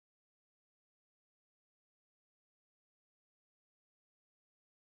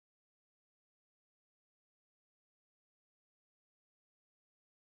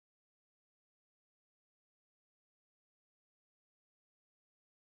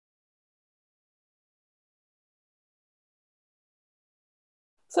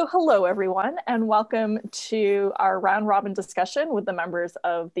So hello, everyone, and welcome to our round robin discussion with the members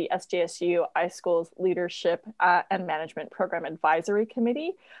of the SJSU iSchools Leadership and Management Program Advisory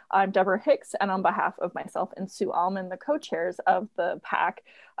Committee. I'm Deborah Hicks, and on behalf of myself and Sue Allman, the co-chairs of the PAC,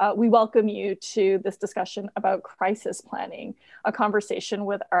 we welcome you to this discussion about crisis planning, a conversation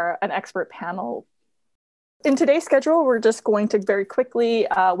with an expert panel. In today's schedule, we're just going to very quickly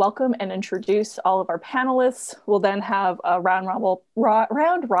welcome and introduce all of our panelists. We'll then have a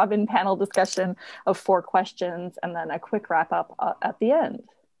round robin panel discussion of 4 questions and then a quick wrap up at the end.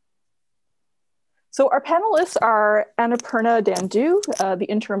 So our panelists are Annapurna Dandu, the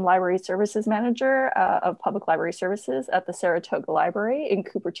Interim Library Services Manager of Public Library Services at the Saratoga Library in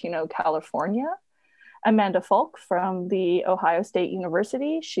Cupertino, California. Amanda Falk from the Ohio State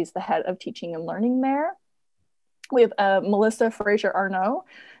University. She's the head of teaching and learning there. We have Melissa Fraser-Arnott,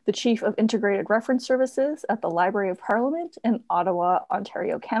 the Chief of Integrated Reference Services at the Library of Parliament in Ottawa,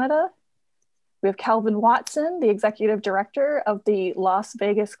 Ontario, Canada. We have Kelvin Watson, the Executive Director of the Las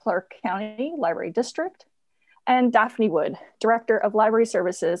Vegas Clark County Library District, and Daphne Wood, Director of Library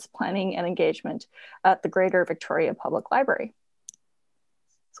Services, Planning and Engagement at the Greater Victoria Public Library.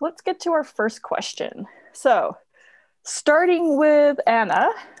 So let's get to our first question. So starting with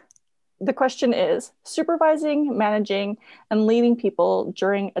Anna, the question is, supervising, managing, and leading people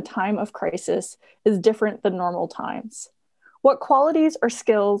during a time of crisis is different than normal times. What qualities or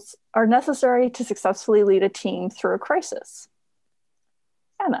skills are necessary to successfully lead a team through a crisis?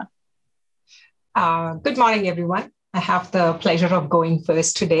 Anna. Good morning, everyone. I have the pleasure of going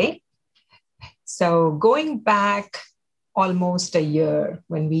first today. So going back almost a year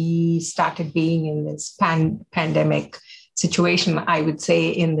when we started being in this pandemic situation, I would say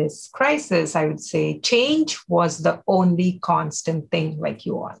in this crisis, I would say change was the only constant thing, like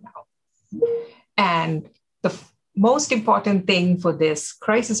you all know. And the most important thing for this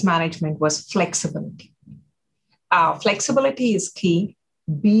crisis management was flexibility. Flexibility is key.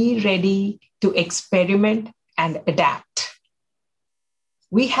 Be ready to experiment and adapt.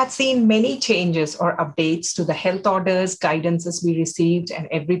 We had seen many changes or updates to the health orders, guidances we received, and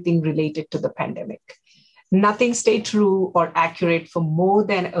everything related to the pandemic. Nothing stayed true or accurate for more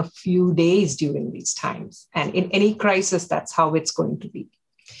than a few days during these times. And in any crisis, that's how it's going to be.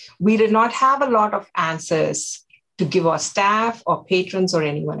 We did not have a lot of answers to give our staff or patrons or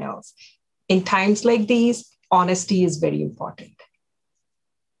anyone else. In times like these, honesty is very important.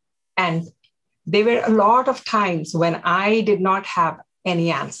 And there were a lot of times when I did not have any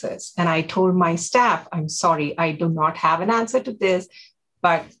answers. And I told my staff, I'm sorry, I do not have an answer to this,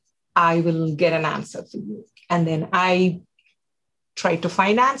 but I will get an answer for you. And then I tried to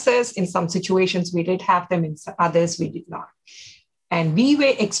find answers. In some situations, we did have them. In others, we did not. And we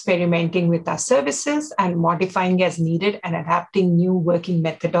were experimenting with our services and modifying as needed and adapting new working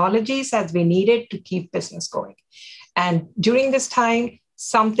methodologies as we needed to keep business going. And during this time,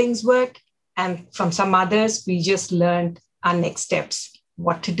 some things worked. And from some others, we just learned our next steps,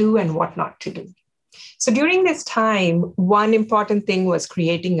 what to do and what not to do. So during this time, one important thing was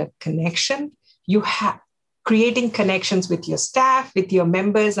creating a connection. Creating connections with your staff, with your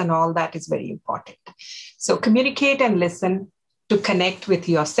members, and all that is very important. So communicate and listen to connect with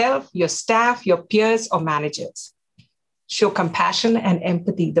yourself, your staff, your peers, or managers. Show compassion and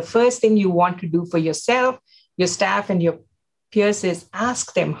empathy. The first thing you want to do for yourself, your staff, and your peers is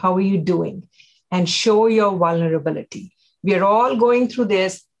ask them, how are you doing? And show your vulnerability. We are all going through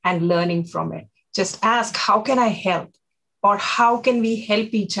this and learning from it. Just ask, how can I help? Or how can we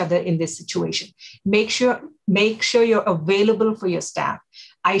help each other in this situation? Make sure you're available for your staff.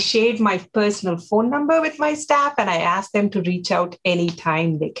 I shared my personal phone number with my staff and I asked them to reach out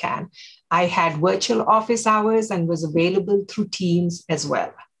anytime they can. I had virtual office hours and was available through Teams as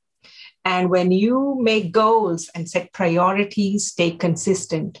well. And when you make goals and set priorities, stay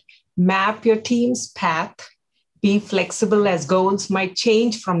consistent, map your team's path. Be flexible as goals might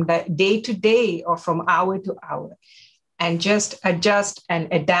change from day to day or from hour to hour, and just adjust and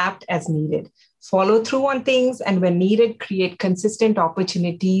adapt as needed. Follow through on things, and when needed, create consistent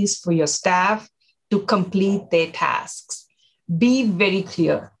opportunities for your staff to complete their tasks. Be very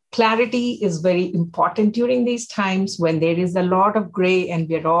clear. Clarity is very important during these times when there is a lot of gray and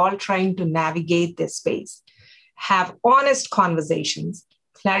we're all trying to navigate this space. Have honest conversations,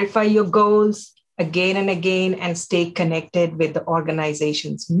 clarify your goals, again and again, and stay connected with the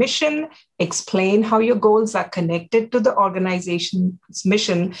organization's mission. Explain how your goals are connected to the organization's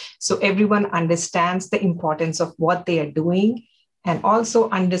mission so everyone understands the importance of what they are doing and also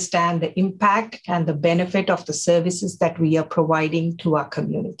understand the impact and the benefit of the services that we are providing to our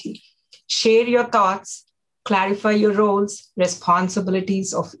community. Share your thoughts, clarify your roles,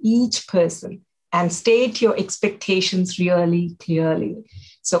 responsibilities of each person, and state your expectations really clearly.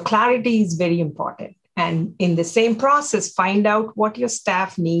 So clarity is very important. And in the same process, find out what your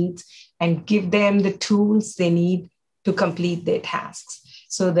staff needs and give them the tools they need to complete their tasks.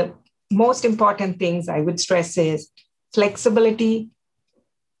 So the most important things I would stress is flexibility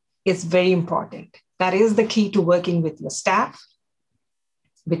is very important. That is the key to working with your staff,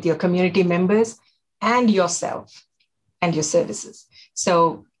 with your community members, and yourself and your services.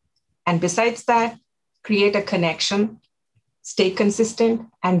 So, and besides that, create a connection, stay consistent,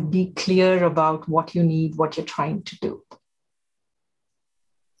 and be clear about what you need, what you're trying to do.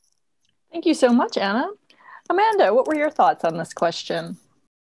 Thank you so much, Anna. Amanda, what were your thoughts on this question?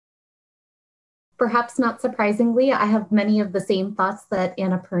 Perhaps not surprisingly, I have many of the same thoughts that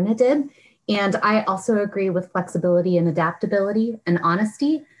Annapurna did. And I also agree with flexibility and adaptability and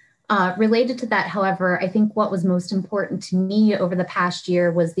honesty. Related to that, however, I think what was most important to me over the past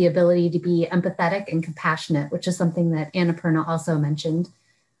year was the ability to be empathetic and compassionate, which is something that Annapurna also mentioned.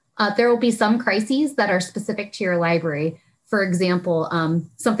 There will be some crises that are specific to your library. For example,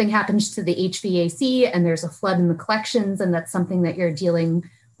 something happens to the HVAC and there's a flood in the collections, and that's something that you're dealing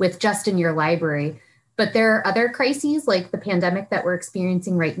with just in your library. But there are other crises like the pandemic that we're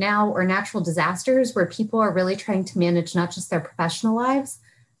experiencing right now, or natural disasters where people are really trying to manage not just their professional lives,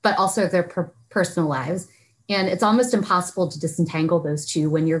 but also their personal lives. And it's almost impossible to disentangle those two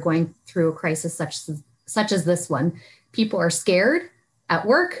when you're going through a crisis such as this one. People are scared at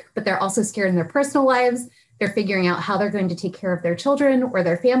work, but they're also scared in their personal lives. They're figuring out how they're going to take care of their children or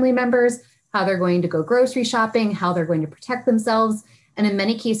their family members, how they're going to go grocery shopping, how they're going to protect themselves. And in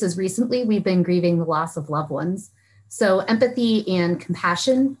many cases recently, we've been grieving the loss of loved ones. So empathy and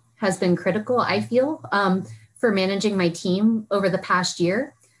compassion has been critical, I feel, for managing my team over the past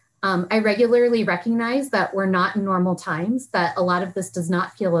year. I regularly recognize that we're not in normal times, that a lot of this does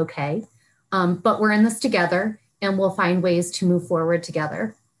not feel okay, but we're in this together and we'll find ways to move forward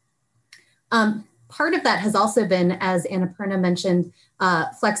together. Part of that has also been, as Annapurna mentioned,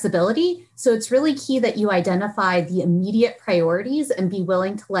 flexibility. So it's really key that you identify the immediate priorities and be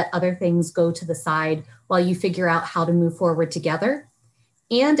willing to let other things go to the side while you figure out how to move forward together.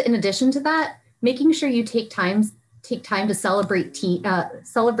 And in addition to that, making sure you take time to celebrate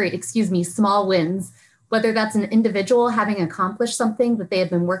small wins, whether that's an individual having accomplished something that they have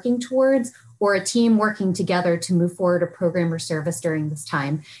been working towards, or a team working together to move forward a program or service during this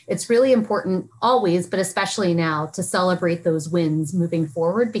time. It's really important always, but especially now, to celebrate those wins moving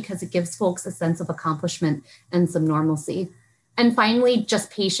forward, because it gives folks a sense of accomplishment and some normalcy. And finally, just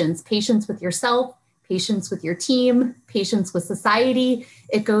patience with yourself, patience with your team, patience with society.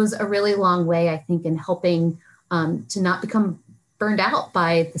 It goes a really long way, I think, in helping to not become burned out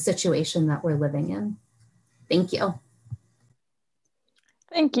by the situation that we're living in. Thank you.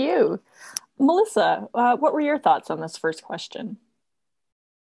 Thank you. Melissa, what were your thoughts on this first question?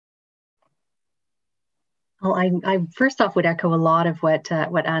 Well, I first off would echo a lot of what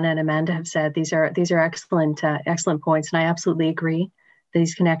Anna and Amanda have said. These are excellent points, and I absolutely agree.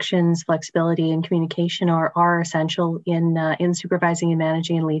 These connections, flexibility, and communication are essential in supervising and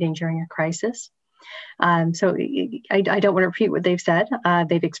managing and leading during a crisis. So I don't want to repeat what they've said.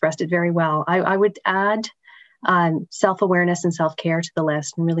 They've expressed it very well. I would add self-awareness and self-care to the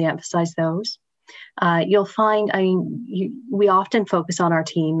list and really emphasize those. You'll find, we often focus on our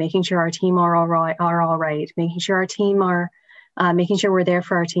team, making sure our team are all right, making sure our team are, making sure we're there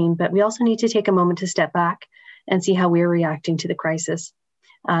for our team, but we also need to take a moment to step back and see how we're reacting to the crisis,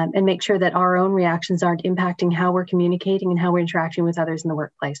 and make sure that our own reactions aren't impacting how we're communicating and how we're interacting with others in the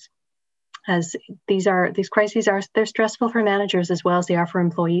workplace. As these crises they're stressful for managers as well as they are for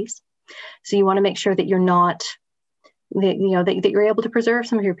employees. So you want to make sure that you're not, that you're able to preserve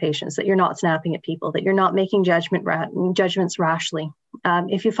some of your patience, that you're not snapping at people, that you're not making judgments rashly.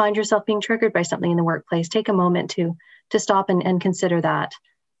 If you find yourself being triggered by something in the workplace, take a moment to stop and consider that.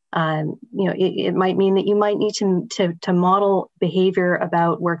 It might mean that you might need to model behavior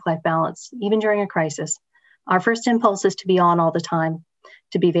about work-life balance, even during a crisis. Our first impulse is to be on all the time,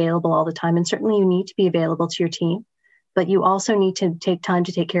 to be available all the time. And certainly you need to be available to your team, but you also need to take time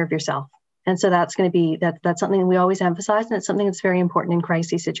to take care of yourself. And so that's going to be, that's something we always emphasize. And it's something that's very important in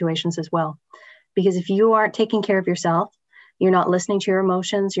crisis situations as well. Because if you aren't taking care of yourself, you're not listening to your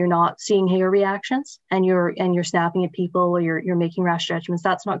emotions, you're not seeing your reactions, and you're snapping at people, or you're making rash judgments,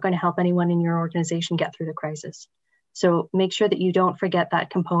 that's not going to help anyone in your organization get through the crisis. So make sure that you don't forget that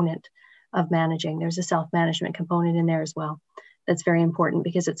component of managing. There's a self-management component in there as well. That's very important,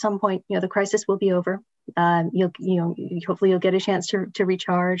 because at some point, the crisis will be over. Hopefully you'll get a chance to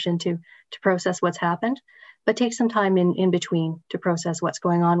recharge and to process what's happened. but take some time in between to process what's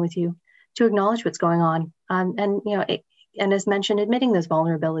going on with you, to acknowledge what's going on. And, you know, and as mentioned, admitting those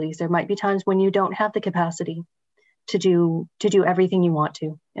vulnerabilities. There might be times when you don't have the capacity to do everything you want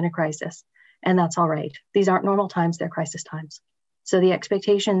to in a crisis. And that's all right. These aren't normal times, they're crisis times. So the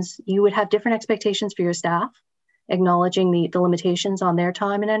expectations, you would have different expectations for your staff, acknowledging the limitations on their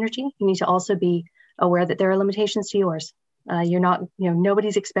time and energy. You need to also be aware that there are limitations to yours. You're not, you know,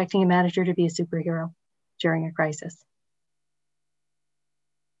 nobody's expecting a manager to be a superhero during a crisis.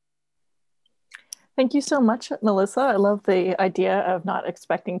 Thank you so much, Melissa. I love the idea of not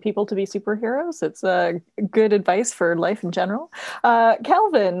expecting people to be superheroes. It's good advice for life in general.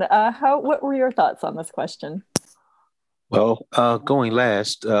 Kelvin, what were your thoughts on this question? Well, going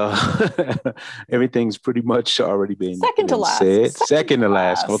last, everything's pretty much already been second to last. Said. Second to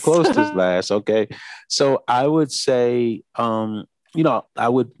last. Well, close to last. Okay. So I would say, you know, I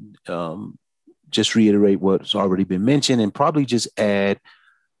would just reiterate what's already been mentioned and probably just add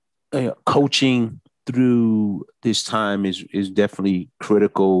coaching through this time is definitely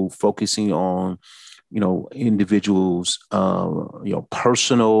critical, focusing on, you know, individuals, you know,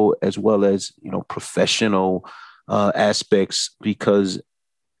 personal as well as, you know, professional aspects, because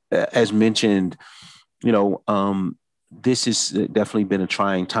as mentioned, you know, this has definitely been a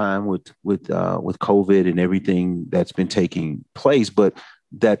trying time with COVID and everything that's been taking place, but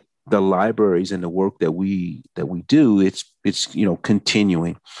that the libraries and the work that we do, it's you know,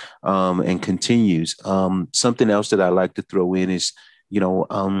 continuing and continues. Something else that I like to throw in is, you know,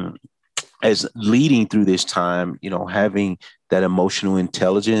 as leading through this time, you know, having that emotional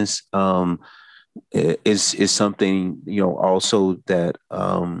intelligence is something, you know, also that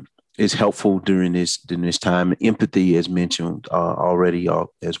is helpful during this time. Empathy, as mentioned already,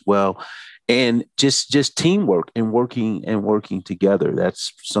 as well. And just teamwork and working together.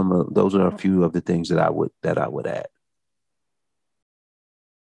 That's those are a few of the things that I would add.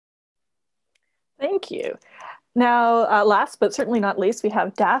 Thank you. Now, last but certainly not least, we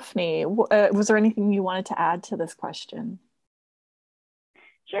have Daphne. Was there anything you wanted to add to this question?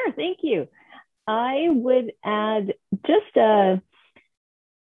 Sure, thank you. I would add just a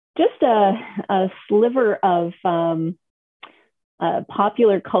sliver of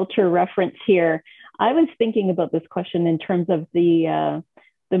popular culture reference here. I was thinking about this question in terms of the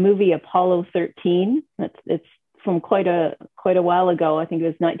movie Apollo 13. It's from quite a while ago. I think it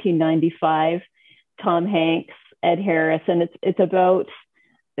was 1995. Tom Hanks, Ed Harris, and it's about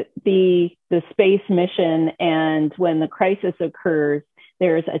the space mission. And when the crisis occurs,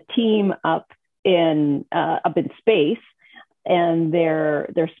 there's a team up in space, and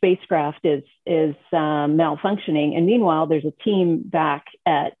their spacecraft is malfunctioning. And meanwhile, there's a team back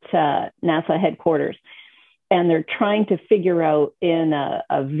at NASA headquarters, and they're trying to figure out in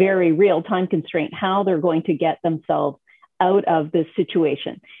a very real time constraint how they're going to get themselves out of this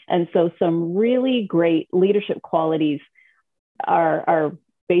situation. And so some really great leadership qualities are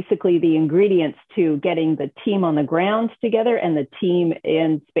basically the ingredients to getting the team on the ground together and the team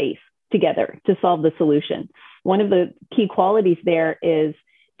in space together to solve the solution. One of the key qualities there is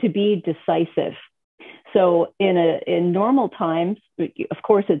to be decisive. So in normal times, of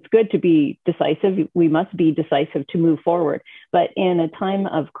course, it's good to be decisive. We must be decisive to move forward. But in a time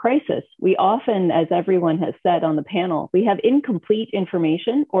of crisis, we often, as everyone has said on the panel, we have incomplete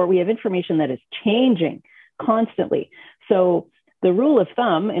information, or we have information that is changing constantly. So the rule of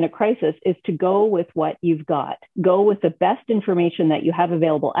thumb in a crisis is to go with what you've got. Go with the best information that you have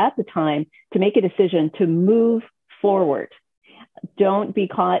available at the time to make a decision to move forward. Don't be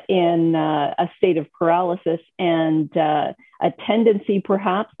caught in a state of paralysis and a tendency,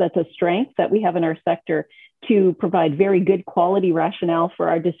 perhaps, that's a strength that we have in our sector, to provide very good quality rationale for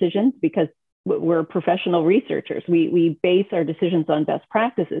our decisions, because we're professional researchers. We base our decisions on best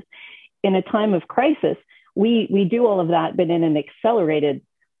practices. In a time of crisis, we do all of that, but in an accelerated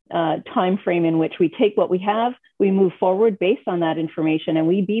time frame in which we take what we have, we move forward based on that information, and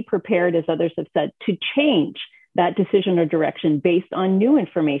we be prepared, as others have said, to change that decision or direction based on new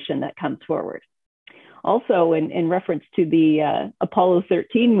information that comes forward. Also, in reference to the Apollo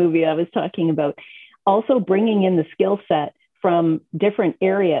 13 movie I was talking about, also bringing in the skill set from different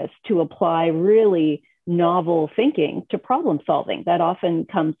areas to apply really novel thinking to problem solving. That often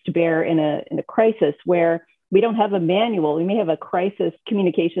comes to bear in a crisis where we don't have a manual. We may have a crisis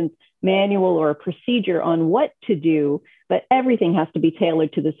communications manual or a procedure on what to do, but everything has to be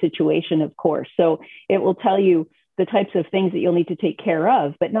tailored to the situation, of course. So it will tell you the types of things that you'll need to take care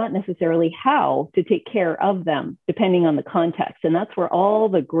of, but not necessarily how to take care of them, depending on the context. And that's where all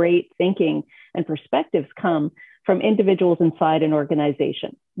the great thinking and perspectives come from individuals inside an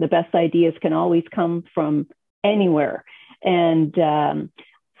organization. The best ideas can always come from anywhere. And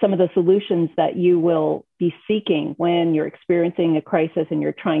some of the solutions that you will be seeking when you're experiencing a crisis and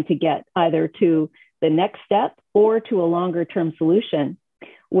you're trying to get either to the next step or to a longer term solution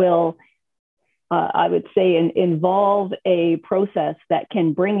will, I would say, involve a process that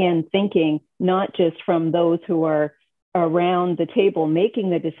can bring in thinking, not just from those who are around the table making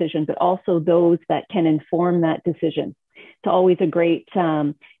the decision, but also those that can inform that decision. It's always a great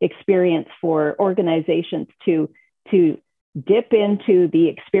experience for organizations to dip into the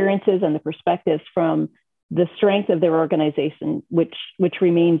experiences and the perspectives from the strength of their organization, which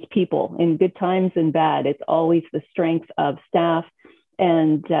remains people in good times and bad. It's always the strength of staff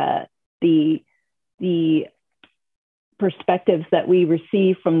and the perspectives that we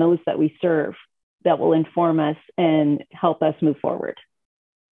receive from those that we serve that will inform us and help us move forward.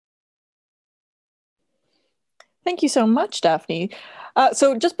 Thank you so much, Daphne.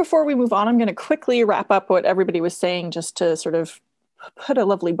 So just before we move on, I'm going to quickly wrap up what everybody was saying just to sort of put a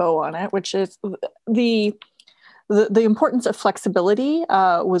lovely bow on it, which is the importance of flexibility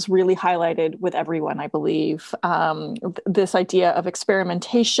was really highlighted with everyone, I believe. This idea of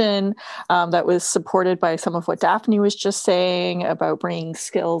experimentation that was supported by some of what Daphne was just saying about bringing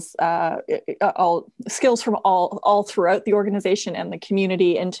skills, skills from all throughout the organization and the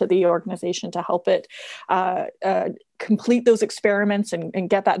community into the organization to help it complete those experiments and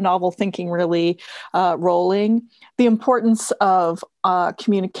get that novel thinking really rolling. The importance of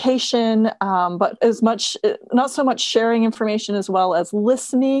communication, but not so much sharing information as well as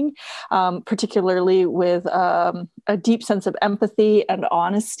listening, particularly with a deep sense of empathy and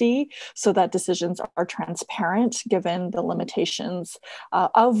honesty so that decisions are transparent given the limitations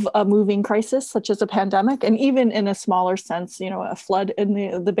of a moving crisis such as a pandemic, and even in a smaller sense, a flood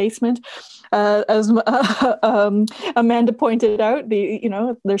in the basement. As Amanda pointed out,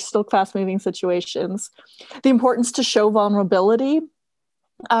 there's still fast-moving situations. The importance to show vulnerability,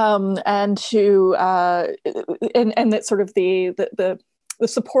 and to and that sort of the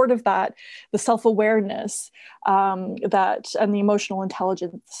support of that, the self-awareness and the emotional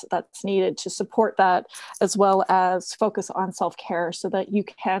intelligence that's needed to support that, as well as focus on self-care so that you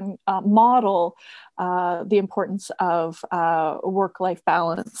can model the importance of work-life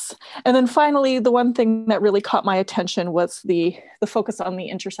balance. And then finally, the one thing that really caught my attention was the focus on the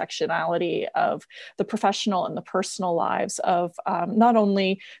intersectionality of the professional and the personal lives of not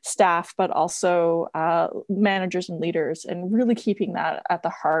only staff, but also managers and leaders, and really keeping that at the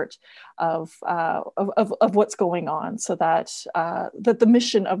heart of what's going on, so that that the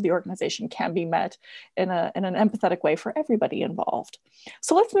mission of the organization can be met in an empathetic way for everybody involved.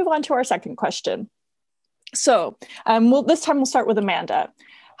 So let's move on to our second question. So this time we'll start with Amanda.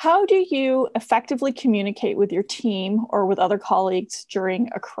 How do you effectively communicate with your team or with other colleagues during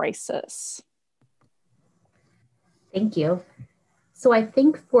a crisis? Thank you. So I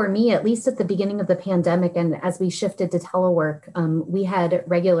think for me, at least at the beginning of the pandemic and as we shifted to telework, we had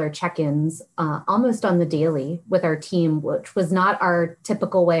regular check-ins almost on the daily with our team, which was not our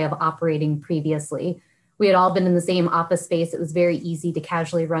typical way of operating previously. We had all been in the same office space. It was very easy to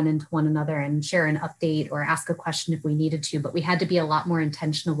casually run into one another and share an update or ask a question if we needed to, but we had to be a lot more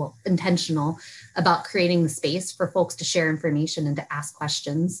intentional about creating the space for folks to share information and to ask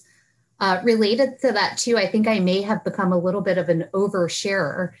questions. Related to that too, I think I may have become a little bit of an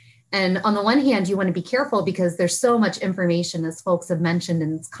oversharer. And on the one hand, you want to be careful because there's so much information, as folks have mentioned,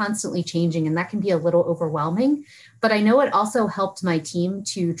 and it's constantly changing, and that can be a little overwhelming. But I know it also helped my team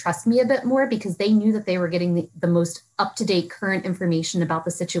to trust me a bit more because they knew that they were getting the most up-to-date current information about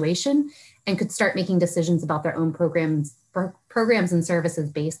the situation and could start making decisions about their own programs and services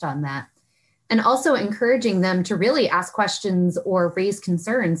based on that. And also encouraging them to really ask questions or raise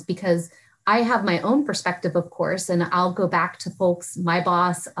concerns, because I have my own perspective, of course, and I'll go back to folks, my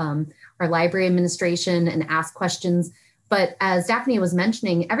boss, our library administration, and ask questions. But as Daphne was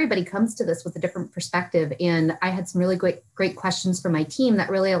mentioning, everybody comes to this with a different perspective. And I had some really great questions from my team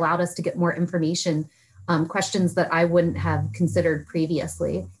that really allowed us to get more information, questions that I wouldn't have considered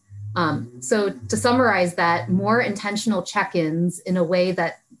previously. So to summarize that, more intentional check-ins in a way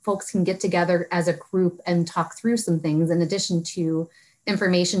that folks can get together as a group and talk through some things in addition to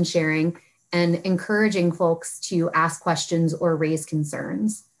information sharing, and encouraging folks to ask questions or raise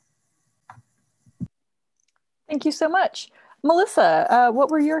concerns. Thank you so much. Melissa,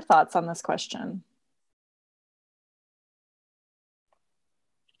 what were your thoughts on this question?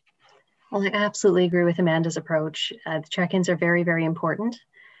 Well, I absolutely agree with Amanda's approach. The check-ins are very, very important.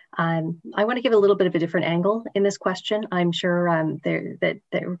 I want to give a little bit of a different angle in this question. I'm sure that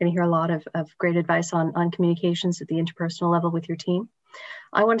we're going to hear a lot of great advice on communications at the interpersonal level with your team.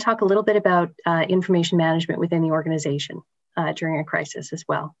 I want to talk a little bit about information management within the organization during a crisis as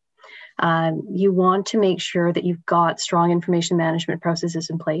well. You want to make sure that you've got strong information management processes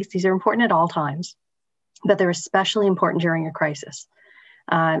in place. These are important at all times, but they're especially important during a crisis.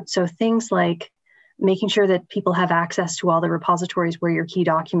 So things like making sure that people have access to all the repositories where your key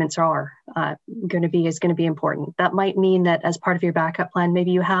documents are going to be important. That might mean that as part of your backup plan,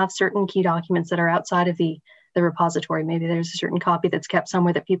 maybe you have certain key documents that are outside of the repository. Maybe there's a certain copy that's kept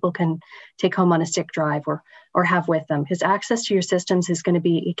somewhere that people can take home on a stick drive or have with them. Because access to your systems can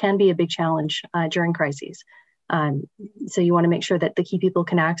be a big challenge during crises. So you want to make sure that the key people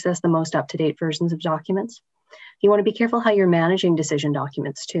can access the most up-to-date versions of documents. You want to be careful how you're managing decision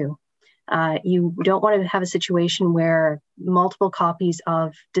documents too. You don't want to have a situation where multiple copies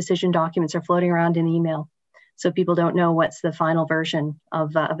of decision documents are floating around in email, so people don't know what's the final version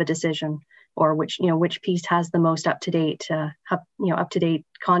of a decision, or which piece has the most up-to-date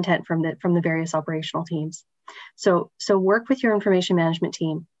content from the various operational teams. So work with your information management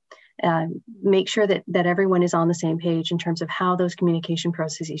team. Make sure that everyone is on the same page in terms of how those communication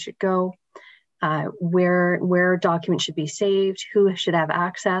processes should go. Where documents should be saved, who should have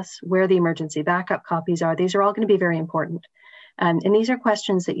access, where the emergency backup copies are. These are all going to be very important. And these are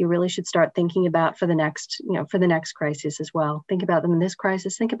questions that you really should start thinking about for the next crisis as well. Think about them in this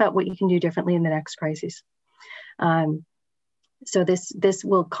crisis. Think about what you can do differently in the next crisis. So this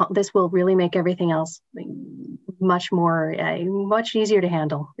will really make everything else much easier to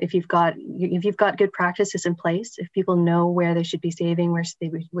handle if you've got good practices in place. If people know where they should be saving, where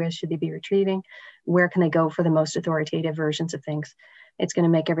should they be retrieving, where can they go for the most authoritative versions of things, it's going to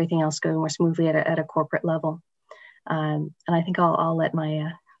make everything else go more smoothly at a corporate level. And I think I'll let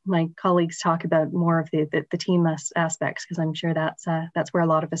my colleagues talk about more of the team aspects, because I'm sure that's where a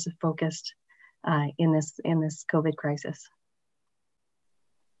lot of us have focused in this COVID crisis.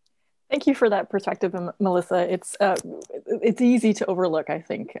 Thank you for that perspective, Melissa. It's easy to overlook, I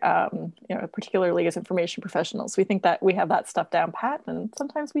think, particularly as information professionals. We think that we have that stuff down pat, and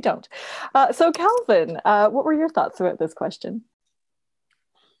sometimes we don't. So Kelvin, what were your thoughts about this question?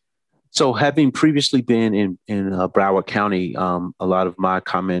 So having previously been in Broward County, a lot of my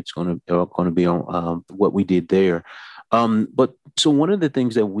comments are going to be on what we did there. But so one of the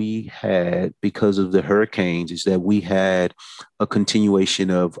things that we had because of the hurricanes is that we had a continuation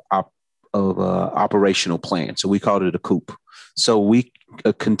of operational plan. So we called it a COOP. So we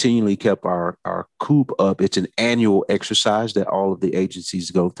continually kept our COOP up. It's an annual exercise that all of the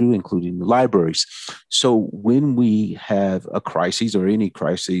agencies go through, including the libraries. So when we have a crisis or any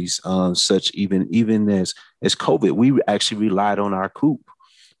crises, such even as COVID, we actually relied on our COOP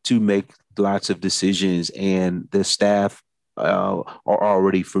to make lots of decisions, and the staff are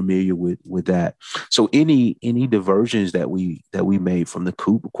already familiar with that. So any diversions that we made from the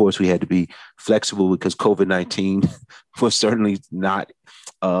COOP, of course, we had to be flexible because COVID-19 was certainly not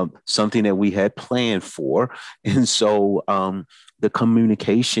something that we had planned for, and so the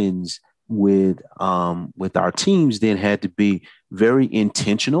communications with our teams then had to be very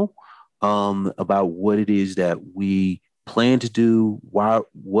intentional about what it is that we plan to do, what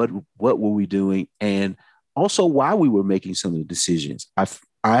were we doing, and also why we were making some of the decisions.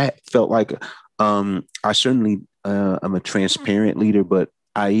 I felt like I certainly am a transparent leader, but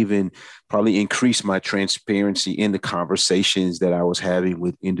I even probably increased my transparency in the conversations that I was having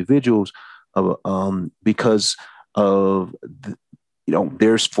with individuals because of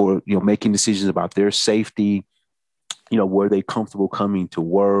making decisions about their safety. Were they comfortable coming to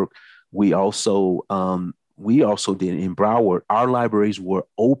work? We also did in Broward, our libraries were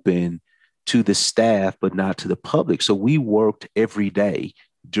open to the staff, but not to the public. So we worked every day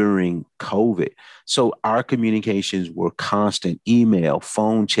during COVID. So our communications were constant: email,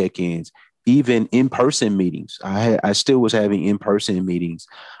 phone check-ins, even in-person meetings. I still was having in-person meetings.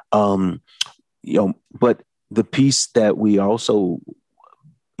 But the piece that we also,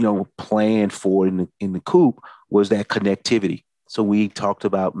 planned for in the COOP was that connectivity. So we talked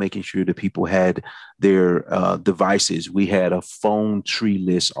about making sure that people had their devices. We had a phone tree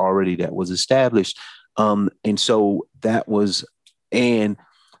list already that was established. And so and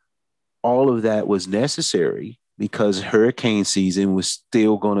all of that was necessary because hurricane season was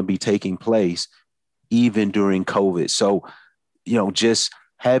still going to be taking place even during COVID. So, just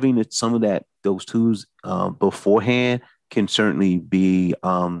having some of those tools beforehand can certainly be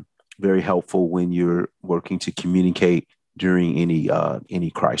very helpful when you're working to communicate during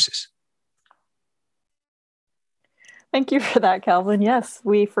any crisis. Thank you for that, Kelvin. Yes,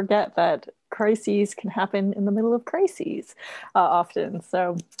 we forget that crises can happen in the middle of crises often.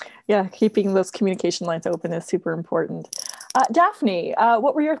 So yeah, keeping those communication lines open is super important. Daphne,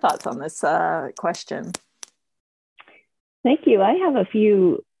 what were your thoughts on this question? Thank you. I have a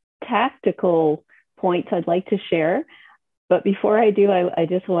few tactical points I'd like to share. But before I do, I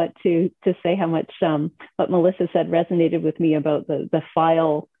just want to say how much what Melissa said resonated with me about the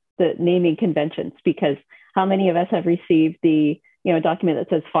naming conventions, because how many of us have received the document that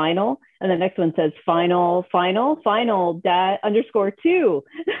says final, and the next one says final _2.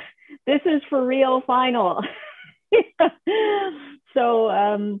 This is for real final. So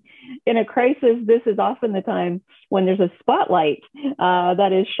in a crisis, this is often the time when there's a spotlight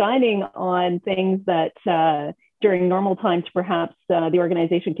that is shining on things that during normal times, perhaps the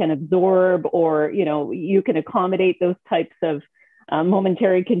organization can absorb, or you can accommodate those types of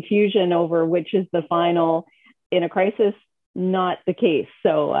momentary confusion over which is the final. In a crisis, not the case.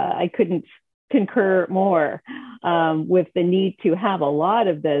 So I couldn't concur more with the need to have a lot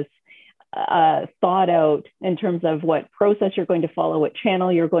of this thought out in terms of what process you're going to follow, what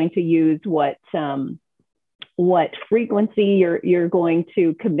channel you're going to use, what frequency you're going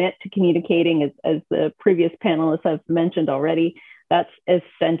to commit to communicating, as the previous panelists have mentioned already. That's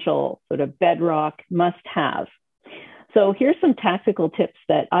essential, sort of bedrock, must have. So here's some tactical tips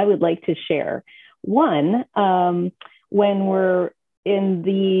that I would like to share. One, when we're in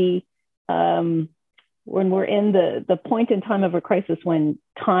the point in time of a crisis when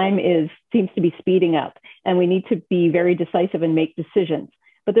time seems to be speeding up and we need to be very decisive and make decisions.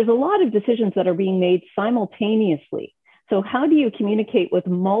 But there's a lot of decisions that are being made simultaneously. So how do you communicate with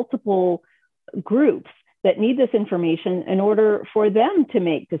multiple groups that need this information in order for them to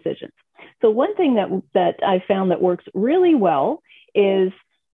make decisions? So one thing that I found that works really well is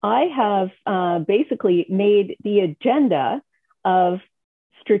I have basically made the agenda of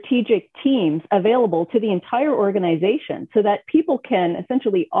strategic teams available to the entire organization so that people can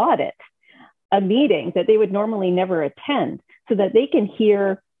essentially audit a meeting that they would normally never attend, so that they can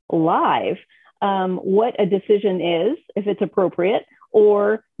hear live what a decision is, if it's appropriate,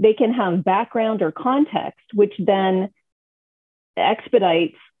 or they can have background or context, which then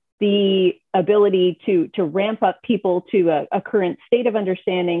expedites the ability to ramp up people to a current state of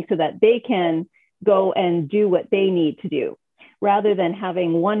understanding so that they can go and do what they need to do, rather than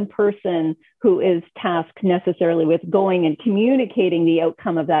having one person who is tasked necessarily with going and communicating the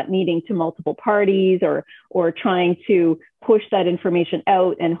outcome of that meeting to multiple parties, or trying to push that information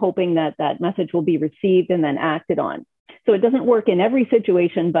out and hoping that that message will be received and then acted on. So it doesn't work in every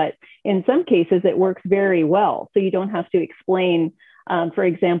situation, but in some cases it works very well. So you don't have to explain, for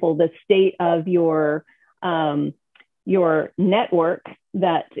example, the state of your network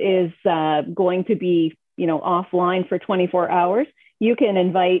that is going to be offline for 24 hours. You can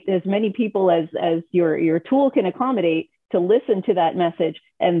invite as many people as your tool can accommodate to listen to that message.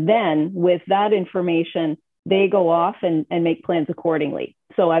 And then with that information, they go off and make plans accordingly.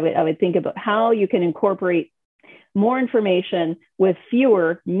 So I would think about how you can incorporate more information with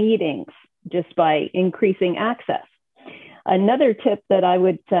fewer meetings just by increasing access. Another tip that I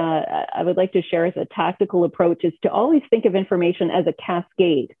would like to share as a tactical approach is to always think of information as a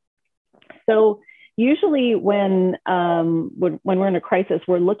cascade. So usually when we're in a crisis,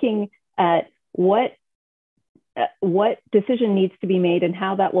 we're looking at what decision needs to be made and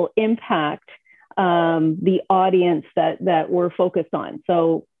how that will impact the audience that we're focused on.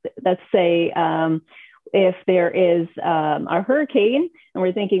 So let's say if there is a hurricane and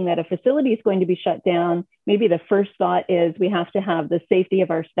we're thinking that a facility is going to be shut down, maybe the first thought is we have to have the safety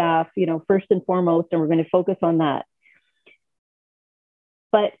of our staff, first and foremost, and we're going to focus on that.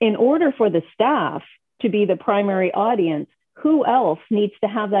 But in order for the staff to be the primary audience, who else needs to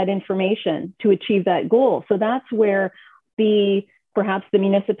have that information to achieve that goal? So that's where perhaps the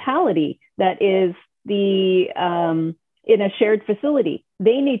municipality that is in a shared facility,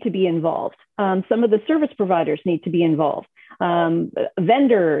 they need to be involved. Some of the service providers need to be involved.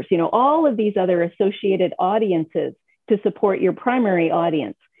 Vendors, all of these other associated audiences to support your primary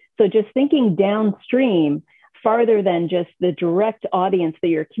audience. So just thinking downstream, farther than just the direct audience that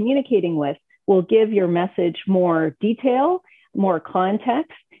you're communicating with, will give your message more detail, more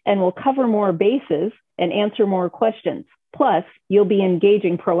context, and will cover more bases and answer more questions. Plus, you'll be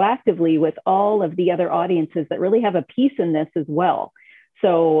engaging proactively with all of the other audiences that really have a piece in this as well.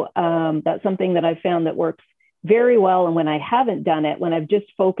 So that's something that I've found that works very well. And when I haven't done it, when I've just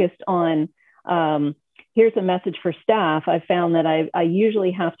focused on here's a message for staff, I've found that I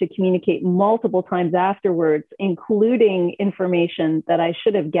usually have to communicate multiple times afterwards, including information that I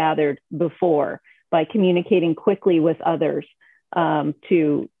should have gathered before by communicating quickly with others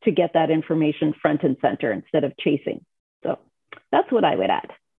to get that information front and center instead of chasing. So that's what I would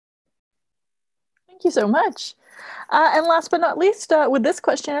add. Thank you so much. And last but not least, with this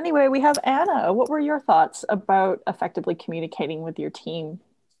question anyway, we have Anna. What were your thoughts about effectively communicating with your team?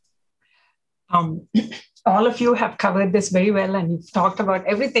 All of you have covered this very well, and you've talked about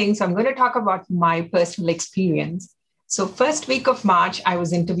everything. So I'm going to talk about my personal experience. So first week of March, I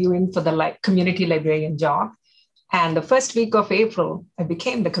was interviewing for the community librarian job. And the first week of April, I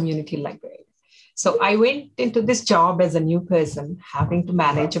became the community librarian. So I went into this job as a new person, having to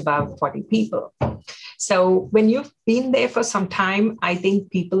manage about 40 people. So when you've been there for some time, I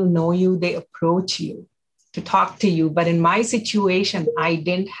think people know you, they approach you to talk to you. But in my situation, I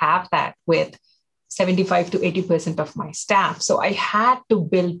didn't have that with 75 to 80% of my staff. So I had to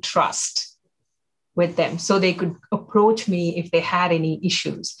build trust with them so they could approach me if they had any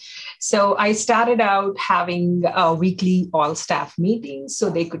issues. So I started out having weekly all staff meetings so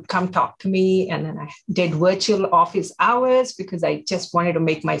they could come talk to me. And then I did virtual office hours because I just wanted to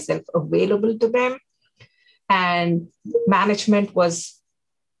make myself available to them. And management was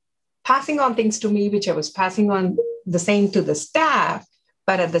passing on things to me, which I was passing on the same to the staff.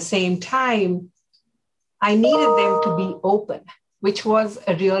 But at the same time, I needed them to be open, which was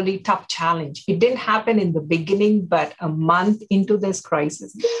a really tough challenge. It didn't happen in the beginning, but a month into this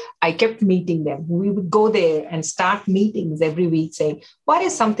crisis, I kept meeting them. We would go there and start meetings every week saying, what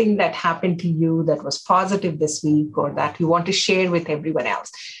is something that happened to you that was positive this week or that you want to share with everyone else?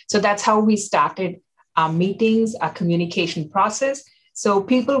 So that's how we started our meetings, our communication process. So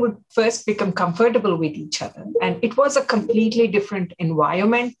people would first become comfortable with each other. And it was a completely different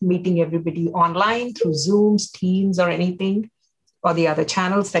environment, meeting everybody online through Zooms, Teams, or anything, or the other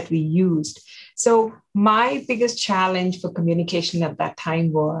channels that we used. So my biggest challenge for communication at that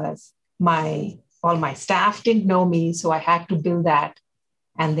time was all my staff didn't know me, so I had to build that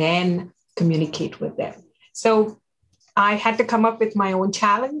and then communicate with them. So I had to come up with my own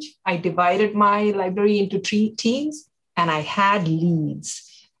challenge. I divided my library into 3 teams, and I had leads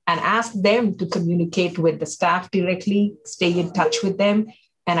and asked them to communicate with the staff directly, stay in touch with them.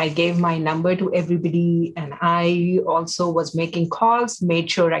 And I gave my number to everybody. And I also was making calls, made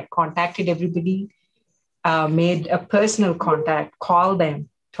sure I contacted everybody, made a personal contact, call them,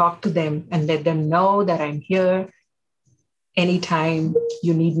 talk to them, and let them know that I'm here. Anytime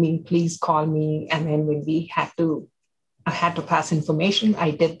you need me, please call me. And then when I had to pass information,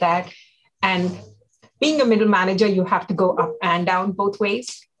 I did that. And being a middle manager, you have to go up and down both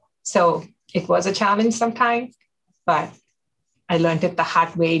ways. So it was a challenge sometimes, but I learned it the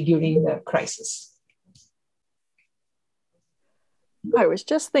hard way during the crisis. I was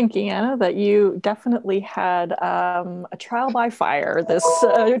just thinking, Anna, that you definitely had a trial by fire,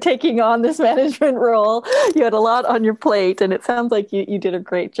 taking on this management role. You had a lot on your plate, and it sounds like you did a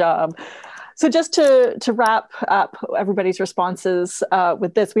great job. So just to wrap up everybody's responses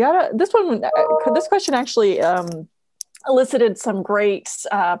with this, this question actually elicited some great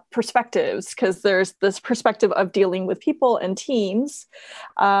perspectives, because there's this perspective of dealing with people and teams,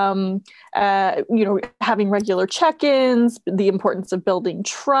 having regular check-ins, the importance of building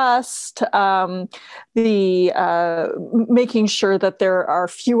trust, making sure that there are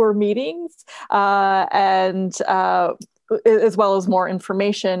fewer meetings, and as well as more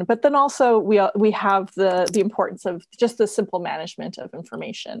information. But then also we have the importance of just the simple management of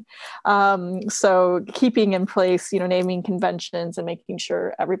information. So keeping in place, naming conventions and making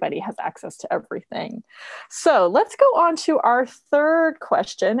sure everybody has access to everything. So let's go on to our third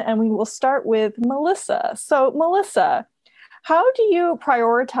question, and we will start with Melissa. So Melissa, how do you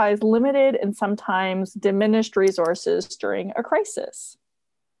prioritize limited and sometimes diminished resources during a crisis?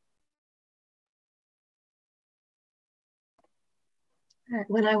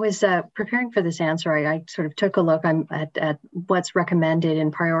 When I was preparing for this answer, I sort of took a look at what's recommended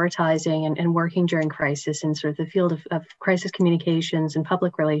in prioritizing and working during crisis in sort of the field of crisis communications and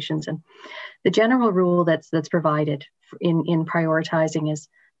public relations. And the general rule that's provided in prioritizing is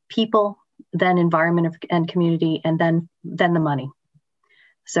people, then environment and community, and then the money.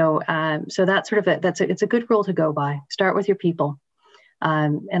 So that's it's a good rule to go by. Start with your people.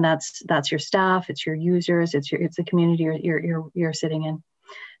 And that's your staff, it's your users, it's the community you're sitting in,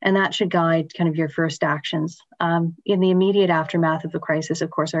 and that should guide kind of your first actions. In the immediate aftermath of the crisis,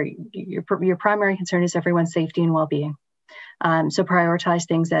 of course, your primary concern is everyone's safety and well-being. So prioritize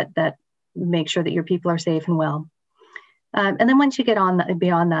things that make sure that your people are safe and well. And then once you get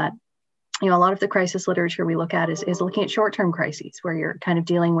beyond that, a lot of the crisis literature we look at is looking at short-term crises, where you're kind of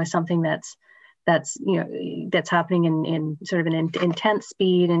dealing with something that's happening in sort of an intense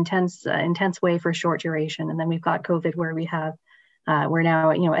way for a short duration. And then we've got COVID, where we're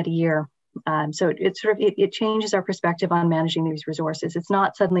now at a year So it changes our perspective on managing these resources. It's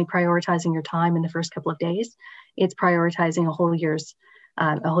not suddenly prioritizing your time in the first couple of days. It's prioritizing a whole year's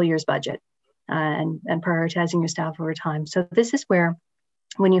budget and prioritizing your staff over time. So this is where,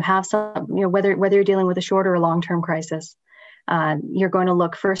 when you have some, whether you're dealing with a short or a long-term crisis, you're going to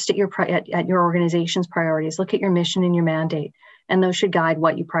look first at your organization's priorities. Look at your mission and your mandate, and those should guide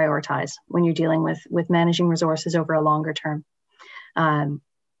what you prioritize when you're dealing with managing resources over a longer term.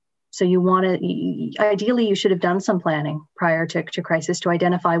 So ideally, you should have done some planning prior to crisis to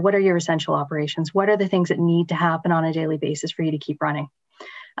identify what are your essential operations, what are the things that need to happen on a daily basis for you to keep running,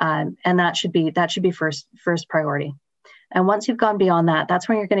 and that should be first priority. And once you've gone beyond that, that's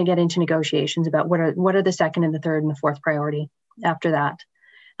when you're going to get into negotiations about what are the second and the third and the fourth priority after that.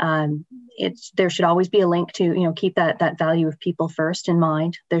 There should always be a link to, keep that value of people first in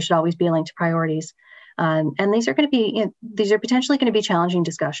mind. There should always be a link to priorities. And these are potentially going to be challenging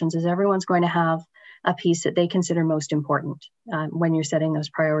discussions, as everyone's going to have a piece that they consider most important when you're setting those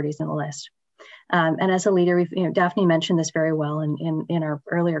priorities in the list. And as a leader, Daphne mentioned this very well in our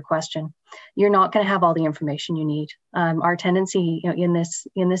earlier question. You're not going to have all the information you need. Our tendency, in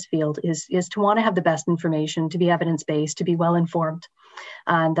this field is to want to have the best information, to be evidence-based, to be well informed.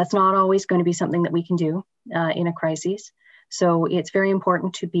 That's not always going to be something that we can do in a crisis. So it's very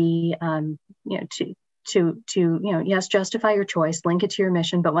important to be, yes, justify your choice, link it to your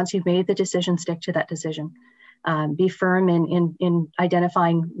mission, but once you've made the decision, stick to that decision. Be firm in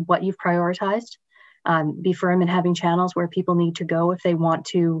identifying what you've prioritized. Be firm in having channels where people need to go if they want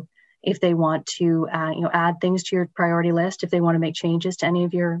to add things to your priority list, if they want to make changes to any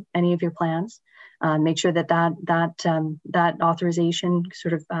of your plans. Make sure that authorization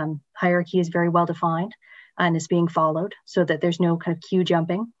sort of hierarchy is very well defined and is being followed, so that there's no kind of queue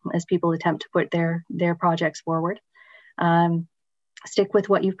jumping as people attempt to put their projects forward. Stick with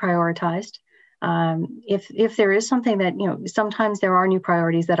what you've prioritized. If there is something that, sometimes there are new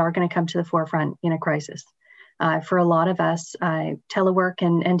priorities that are going to come to the forefront in a crisis. For a lot of us, telework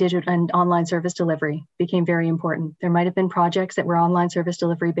and digital and online service delivery became very important. There might have been projects that were online service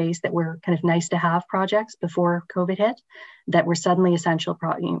delivery based that were kind of nice to have projects before COVID hit that were suddenly essential.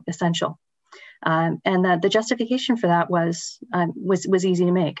 And that the justification for that was easy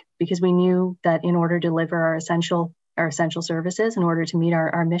to make, because we knew that in order to deliver our essential services, in order to meet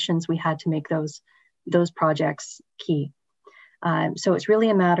our missions, we had to make those projects key. So it's really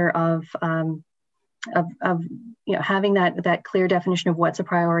a matter of having that clear definition of what's a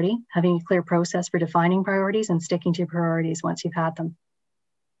priority, having a clear process for defining priorities, and sticking to your priorities once you've had them.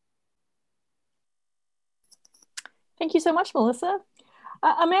 Thank you so much, Melissa.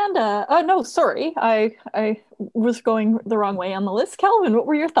 Amanda, no, sorry, I was going the wrong way on the list. Kelvin, what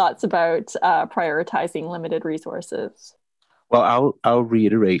were your thoughts about prioritizing limited resources? Well, I'll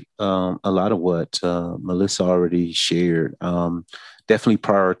reiterate a lot of what Melissa already shared. Definitely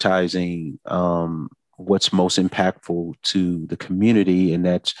prioritizing what's most impactful to the community, and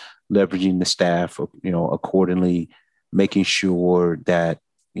that's leveraging the staff, accordingly, making sure that,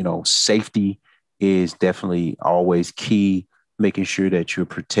 safety is definitely always key. Making sure that you're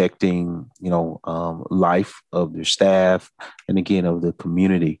protecting, life of your staff and again of the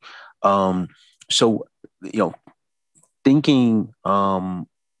community. So, thinking, long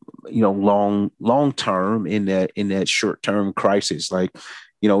term in that short term crisis,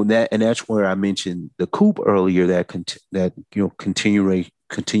 that's where I mentioned the COOP earlier.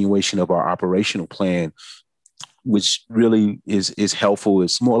 Continuation of our operational plan, which really is helpful.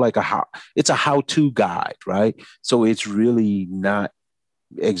 It's more like it's a how-to guide, right? So it's really not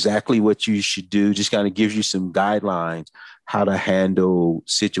exactly what you should do, just kind of gives you some guidelines how to handle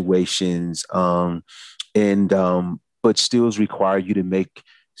situations, but still require you to make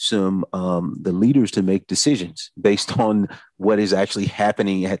the leaders to make decisions based on what is actually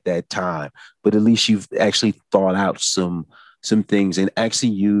happening at that time. But at least you've actually thought out some things, and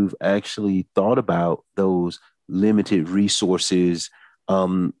you've actually thought about those limited resources,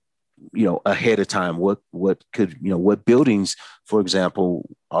 ahead of time. What could, what buildings, for example,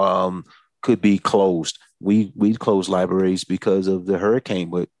 could be closed. We closed libraries because of the hurricane,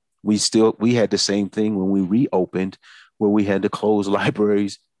 but we had the same thing when we reopened, where we had to close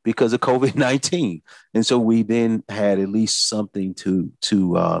libraries because of COVID-19. And so we then had at least something to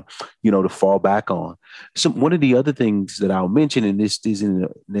fall back on. So one of the other things that I'll mention, and this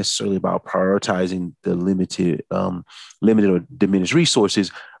isn't necessarily about prioritizing the limited or diminished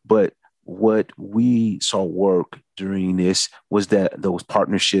resources, but what we saw work during this was that those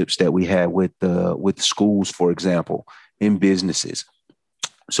partnerships that we had with schools, for example, and businesses.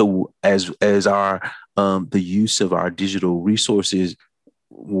 So as our the use of our digital resources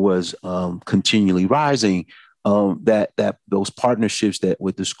was continually rising, that those partnerships that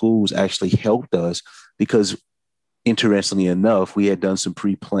with the schools actually helped us, because interestingly enough, we had done some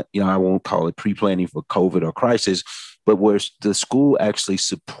pre-plan, I won't call it pre-planning for COVID or crisis, but where the school actually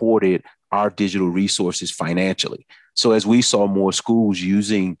supported our digital resources financially. So as we saw more schools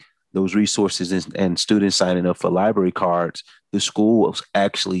using those resources and students signing up for library cards, the schools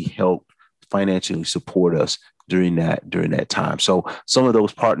actually helped financially support us during that time. So some of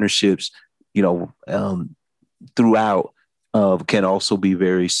those partnerships, throughout can also be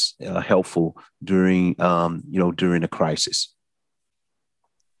very helpful during during a crisis.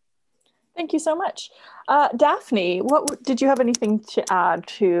 Thank you so much. Daphne, did you have anything to add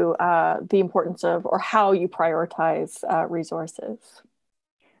to the importance of, or how you prioritize resources?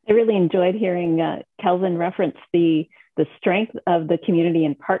 I really enjoyed hearing Kelvin reference the strength of the community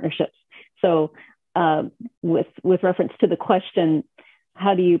and partnerships. So with reference to the question,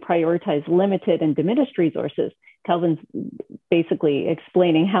 how do you prioritize limited and diminished resources? Kelvin's basically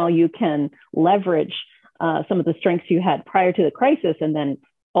explaining how you can leverage some of the strengths you had prior to the crisis and then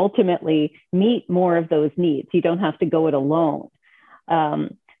ultimately meet more of those needs. You don't have to go it alone.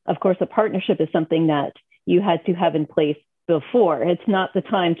 Of course, a partnership is something that you had to have in place before. It's not the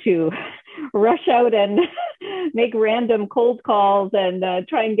time to rush out and make random cold calls and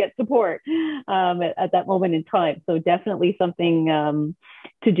try and get support at that moment in time. So definitely something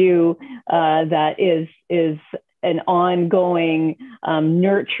to do that is an ongoing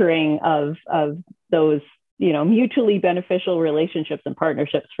nurturing of those mutually beneficial relationships and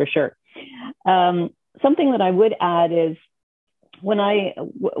partnerships for sure. Something that I would add is when I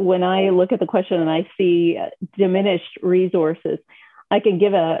look at the question and I see diminished resources, I can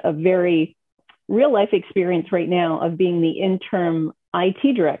give a very real life experience right now of being the interim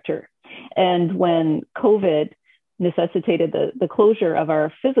IT director. And when COVID necessitated the closure of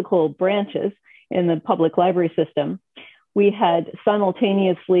our physical branches in the public library system, we had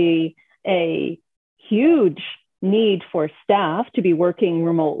simultaneously a huge need for staff to be working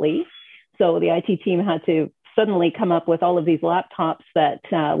remotely. So the IT team had to suddenly come up with all of these laptops that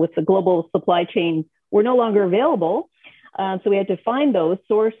with the global supply chain were no longer available. So we had to find those,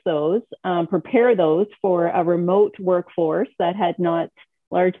 source those, prepare those for a remote workforce that had not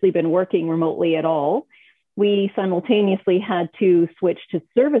largely been working remotely at all. We simultaneously had to switch to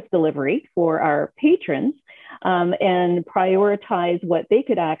service delivery for our patrons and prioritize what they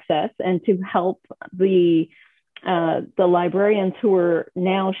could access, and to help the librarians who were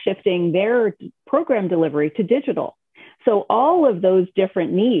now shifting their program delivery to digital. So all of those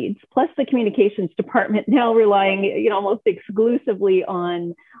different needs, plus the communications department now relying almost exclusively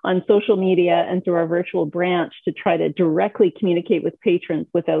on social media and through our virtual branch to try to directly communicate with patrons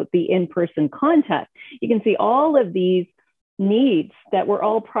without the in-person contact. You can see all of these needs that were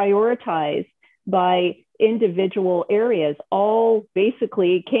all prioritized by individual areas all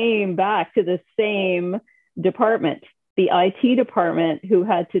basically came back to the same department, the IT department, who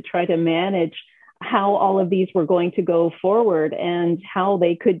had to try to manage how all of these were going to go forward and how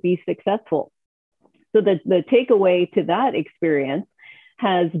they could be successful. So the takeaway to that experience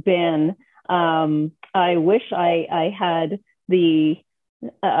has been, I wish I had the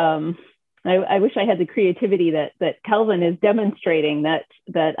I wish I had the creativity that Kelvin is demonstrating, that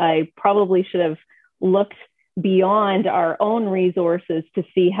I probably should have looked beyond our own resources to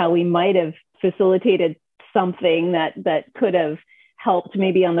see how we might have facilitated something that could have helped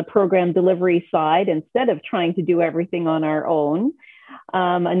maybe on the program delivery side instead of trying to do everything on our own.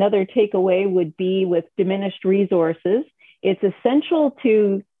 Another takeaway would be with diminished resources, it's essential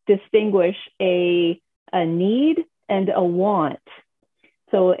to distinguish a need and a want.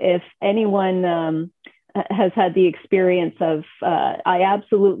 So if anyone has had the experience of, I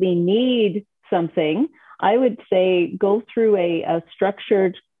absolutely need something, I would say go through a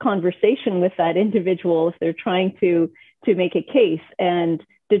structured conversation with that individual if they're trying to make a case, and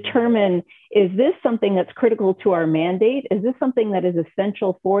determine, is this something that's critical to our mandate? Is this something that is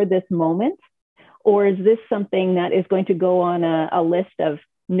essential for this moment? Or is this something that is going to go on a list of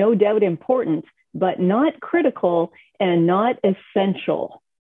no doubt important, but not critical and not essential?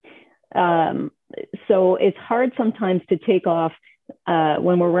 So it's hard sometimes to take off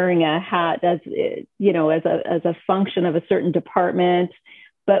when we're wearing a hat as a function of a certain department,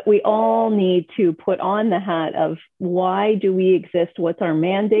 but we all need to put on the hat of why do we exist? What's our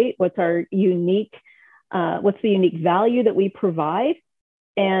mandate? What's our unique, what's the unique value that we provide?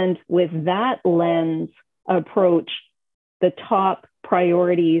 And with that lens, approach the top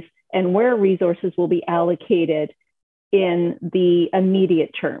priorities and where resources will be allocated in the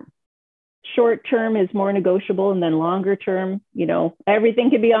immediate term. short term is more negotiable, and then longer term, everything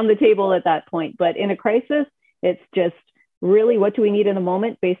can be on the table at that point. But in a crisis, it's just really what do we need in the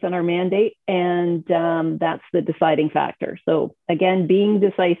moment based on our mandate, and that's the deciding factor. So again, being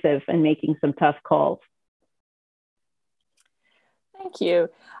decisive and making some tough calls. Thank you.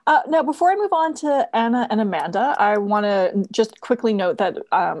 Now, before I move on to Anna and Amanda, I want to just quickly note that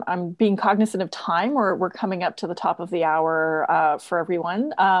I'm being cognizant of time. We're coming up to the top of the hour for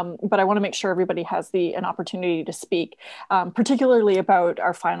everyone, but I want to make sure everybody has an opportunity to speak, particularly about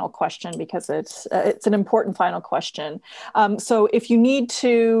our final question, because it's an important final question. So if you need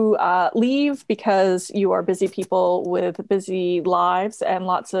to leave because you are busy people with busy lives and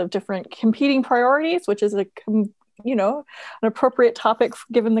lots of different competing priorities, which is an appropriate topic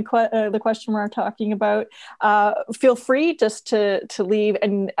given the question we're talking about, feel free just to leave.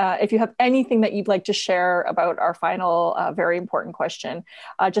 And if you have anything that you'd like to share about our final very important question,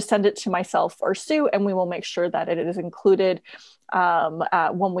 just send it to myself or Sue, and we will make sure that it is included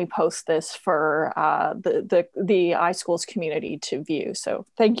when we post this for the iSchools community to view. So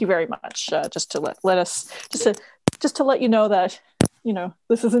thank you very much. Just to let you know that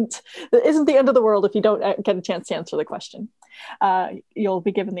this isn't the end of the world if you don't get a chance to answer the question. You'll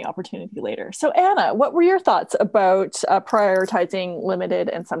be given the opportunity later. So Anna, what were your thoughts about prioritizing limited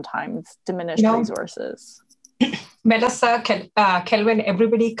and sometimes diminished resources? Melissa, Kelvin,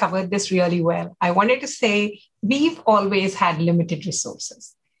 everybody covered this really well. I wanted to say we've always had limited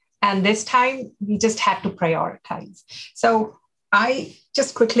resources, and this time we just had to prioritize. So I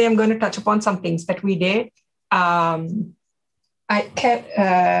just quickly am going to touch upon some things that we did. Kelvin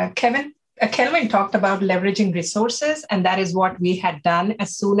talked about leveraging resources, and that is what we had done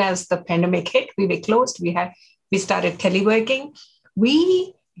as soon as the pandemic hit. We were closed. We started teleworking.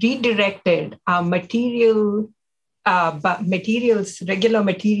 We redirected our regular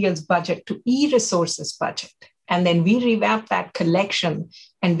materials budget to e-resources budget, and then we revamped that collection.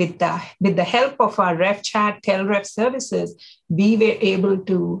 And with the help of our RefChat, TelRef services, we were able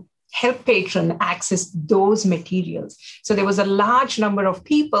to help patrons access those materials. So there was a large number of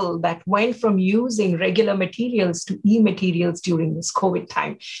people that went from using regular materials to e-materials during this COVID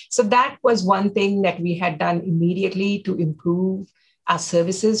time. So that was one thing that we had done immediately to improve our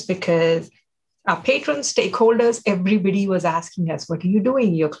services, because our patrons, stakeholders, everybody was asking us, what are you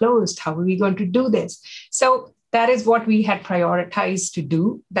doing? You're closed. How are we going to do this? So that is what we had prioritized to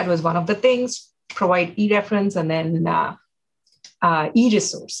do. That was one of the things, provide e-reference, and then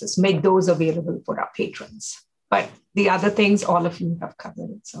e-resources, make those available for our patrons. But the other things, all of you have covered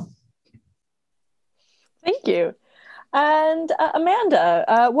it. So, thank you. And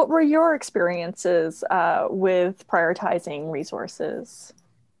Amanda, what were your experiences with prioritizing resources?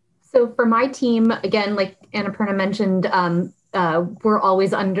 So for my team, again, like Annapurna mentioned, we're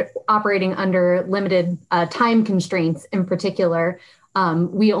always operating under limited time constraints in particular.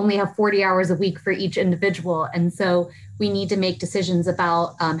 We only have 40 hours a week for each individual. And so we need to make decisions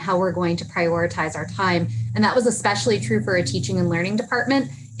about how we're going to prioritize our time. And that was especially true for a teaching and learning department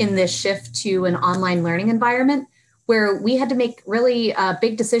in this shift to an online learning environment, where we had to make really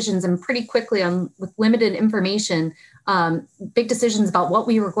big decisions and pretty quickly with limited information, big decisions about what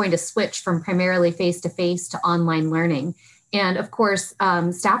we were going to switch from primarily face-to-face to online learning. And of course,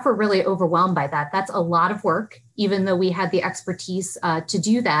 staff were really overwhelmed by that. That's a lot of work, even though we had the expertise to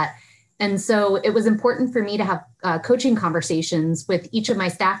do that. And so it was important for me to have coaching conversations with each of my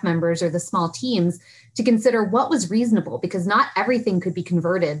staff members or the small teams to consider what was reasonable, because not everything could be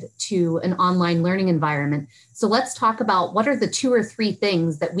converted to an online learning environment. So let's talk about what are the 2 or 3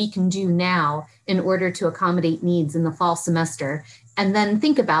 things that we can do now in order to accommodate needs in the fall semester, and then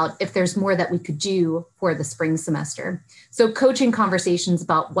think about if there's more that we could do for the spring semester. So coaching conversations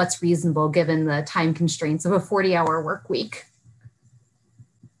about what's reasonable given the time constraints of a 40-hour work week.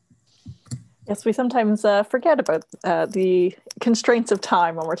 Yes, we sometimes forget about the constraints of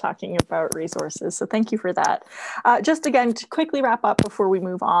time when we're talking about resources. So thank you for that. Just again, to quickly wrap up before we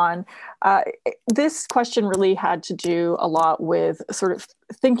move on, this question really had to do a lot with sort of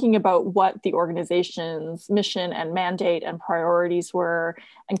thinking about what the organization's mission and mandate and priorities were,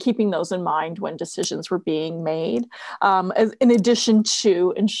 and keeping those in mind when decisions were being made. In addition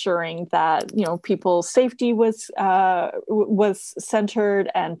to ensuring that people's safety was centered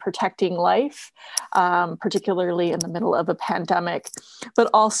and protecting life, particularly in the middle of a pandemic, but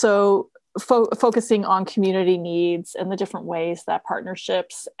also focusing on community needs and the different ways that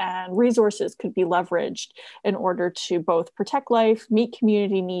partnerships and resources could be leveraged in order to both protect life, meet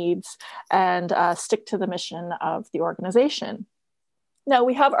community needs, and stick to the mission of the organization. Now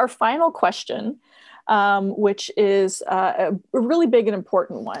we have our final question, which is a really big and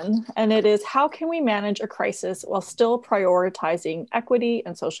important one. And it is, how can we manage a crisis while still prioritizing equity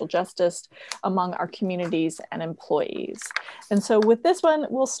and social justice among our communities and employees? And so with this one,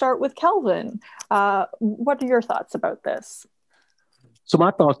 we'll start with Kelvin. What are your thoughts about this? So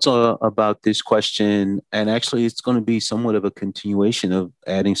my thoughts about this question, and actually it's going to be somewhat of a continuation of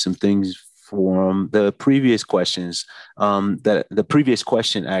adding some things from the previous questions, that the previous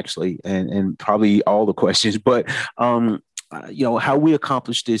question actually, and probably all the questions, but how we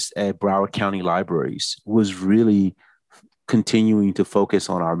accomplished this at Broward County Libraries was really continuing to focus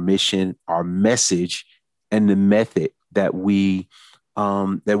on our mission, our message, and the method that we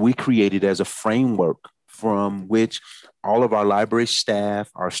created as a framework from which all of our library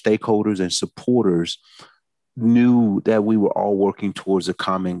staff, our stakeholders, and supporters knew that we were all working towards a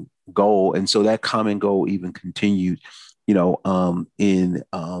common goal. And so that common goal even continued, in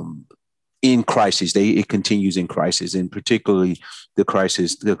crisis. It continues in crisis, and particularly the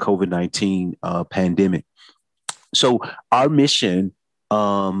crisis, the COVID-19 pandemic. So our mission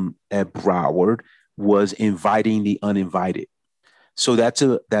at Broward was inviting the uninvited. So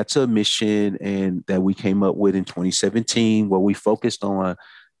that's a mission and that we came up with in 2017, where we focused on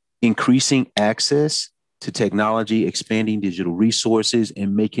increasing access to technology, expanding digital resources,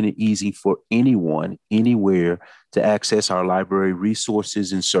 and making it easy for anyone, anywhere to access our library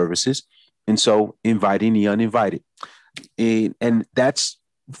resources and services. And so inviting the uninvited. And that's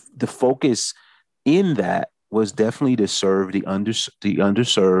the focus in that was definitely to serve the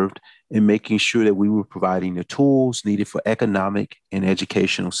underserved and making sure that we were providing the tools needed for economic and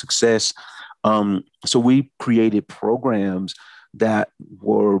educational success. So we created programs that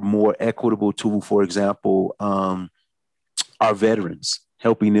were more equitable to, for example, our veterans,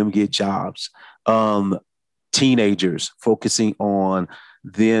 helping them get jobs, teenagers, focusing on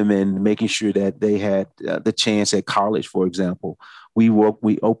them and making sure that they had the chance at college, for example. We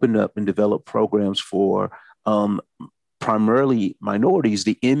opened up and developed programs for primarily minorities,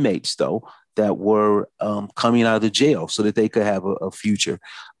 the inmates, though, that were coming out of the jail so that they could have a future.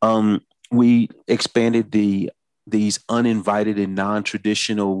 We expanded these uninvited and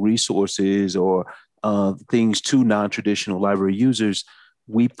non-traditional resources or things to non-traditional library users.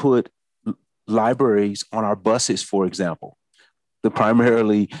 We put libraries on our buses, for example,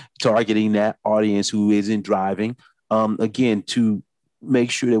 primarily targeting that audience who isn't driving, again, to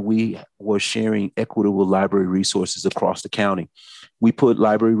make sure that we were sharing equitable library resources across the county. We put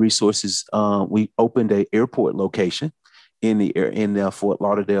library resources, we opened an airport location in the Fort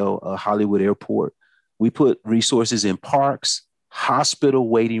Lauderdale Hollywood Airport. We put resources in parks, hospital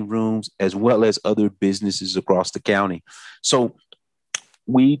waiting rooms, as well as other businesses across the county. So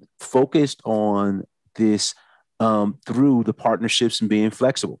we focused on this through the partnerships and being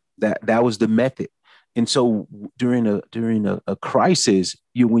flexible. That was the method. And so during a crisis,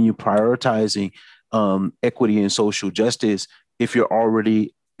 when you're prioritizing equity and social justice, if you're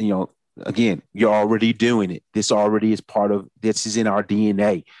already, again, you're already doing it. This already is this is in our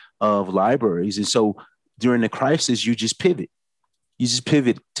DNA of libraries. And so during the crisis, you just pivot. You just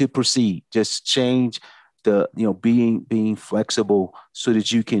pivot to proceed. Just change being flexible so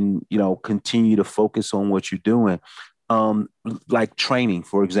that you can, continue to focus on what you're doing. Like training,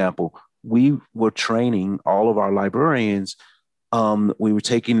 for example. We were training all of our librarians. We were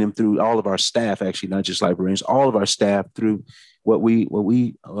taking them through, all of our staff, actually, not just librarians, all of our staff through what we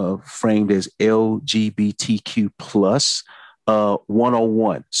framed as LGBTQ plus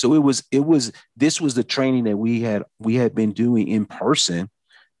 101. So this was the training that we had been doing in person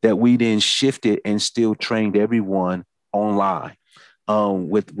that we then shifted and still trained everyone online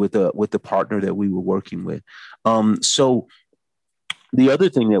with the partner that we were working with. So the other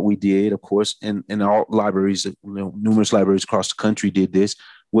thing that we did, of course, and all libraries, numerous libraries across the country did this,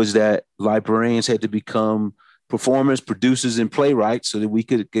 was that librarians had to become performers, producers, and playwrights so that we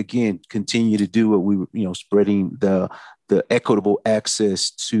could, again, continue to do what we were, spreading the equitable access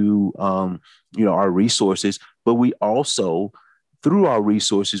to, our resources. But we also, through our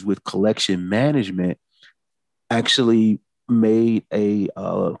resources with collection management, actually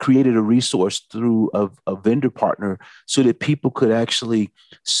created a resource through a vendor partner so that people could actually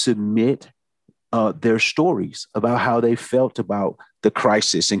submit their stories about how they felt about the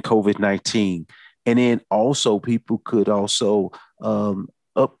crisis in COVID-19. And then also people could also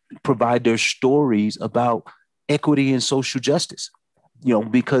provide their stories about equity and social justice,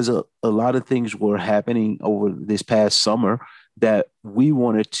 because a lot of things were happening over this past summer that we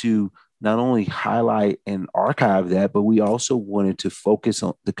wanted to not only highlight and archive that, but we also wanted to focus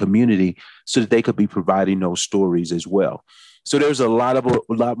on the community so that they could be providing those stories as well. So there's a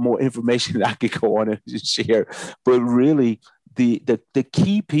lot more information that I could go on and share. But really, the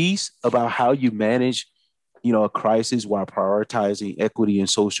key piece about how you manage, a crisis while prioritizing equity and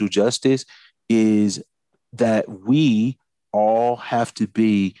social justice is that we all have to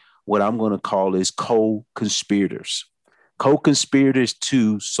be what I'm going to call is co-conspirators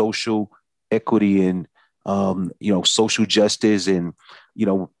to social equity and social justice and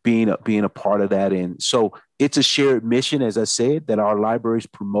being a part of that. And so it's a shared mission, as I said, that our libraries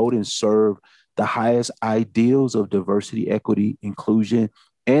promote and serve the highest ideals of diversity, equity, inclusion,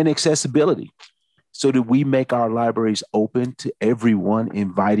 and accessibility, so that we make our libraries open to everyone,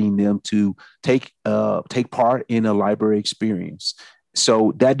 inviting them to take part in a library experience.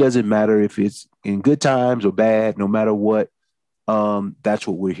 So that doesn't matter if it's in good times or bad, no matter what. That's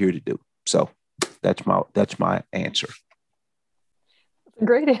what we're here to do. So that's my answer.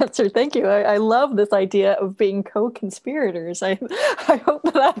 Great answer. Thank you. I love this idea of being co-conspirators. I hope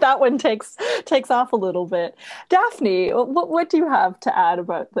that one takes off a little bit. Daphne, what do you have to add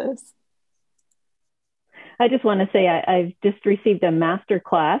about this? I just want to say I've just received a master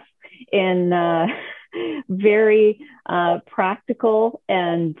class in very practical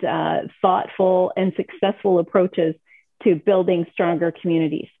and thoughtful and successful approaches to building stronger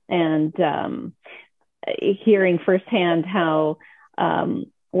communities, and hearing firsthand how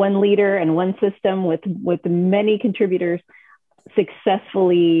one leader and one system with many contributors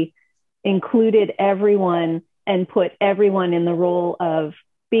successfully included everyone and put everyone in the role of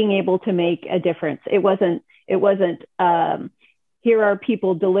being able to make a difference. It wasn't here are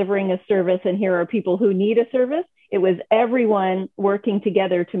people delivering a service and here are people who need a service. It was everyone working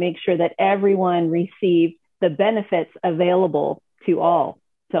together to make sure that everyone received the benefits available to all.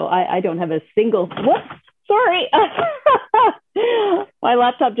 So I don't have a single, whoops, sorry. My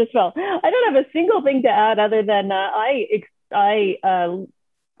laptop just fell. I don't have a single thing to add other than I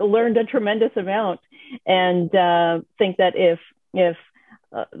learned a tremendous amount, and think that if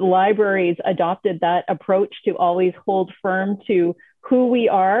libraries adopted that approach to always hold firm to who we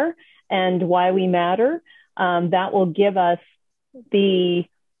are and why we matter, that will give us the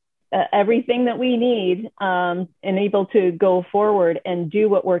everything that we need and able to go forward and do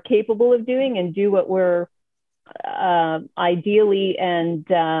what we're capable of doing and do what we're ideally and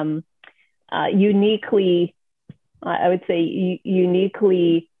uniquely, I would say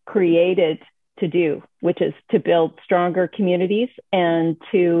uniquely created to do, which is to build stronger communities and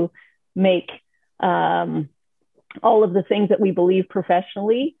to make all of the things that we believe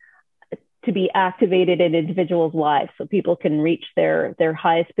professionally to be activated in individuals' lives, so people can reach their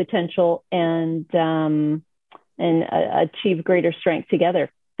highest potential and achieve greater strength together.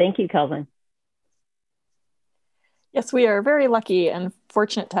 Thank you, Kelvin. Yes, we are very lucky and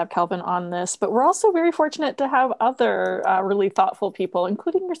fortunate to have Kelvin on this, but we're also very fortunate to have other really thoughtful people,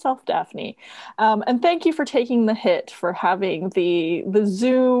 including yourself, Daphne. And thank you for taking the hit for having the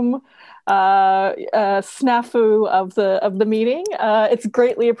Zoom snafu of the meeting. It's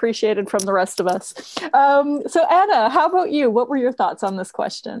greatly appreciated from the rest of us. So Anna, how about you? What were your thoughts on this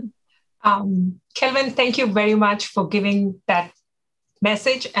question? Kelvin, thank you very much for giving that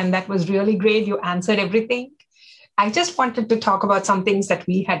message. And that was really great. You answered everything. I just wanted to talk about some things that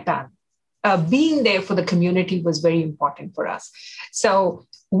we had done. Being there for the community was very important for us. So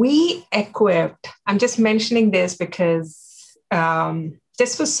we equipped, I'm just mentioning this because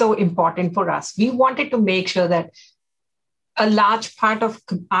this was so important for us. We wanted to make sure that a large part of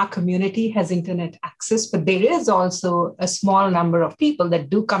our community has internet access, but there is also a small number of people that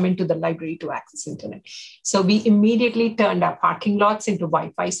do come into the library to access internet. So we immediately turned our parking lots into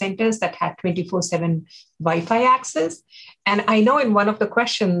Wi-Fi centers that had 24/7 Wi-Fi access. And I know in one of the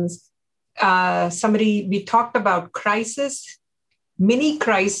questions, we talked about crisis, mini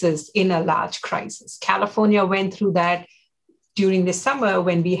crisis in a large crisis. California went through that during the summer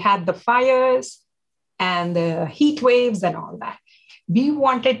when we had the fires and the heat waves and all that. We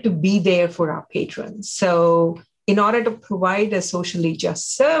wanted to be there for our patrons. So in order to provide a socially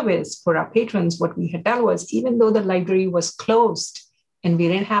just service for our patrons, what we had done was, even though the library was closed and we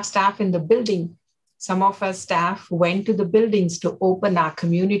didn't have staff in the building, some of our staff went to the buildings to open our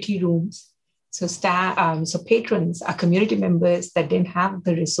community rooms. So patrons, our community members that didn't have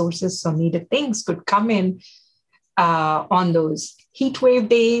the resources or needed things could come in on those heat wave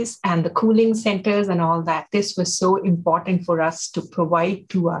days and the cooling centers and all that. This was so important for us to provide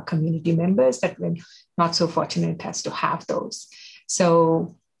to our community members that we're not so fortunate as to have those.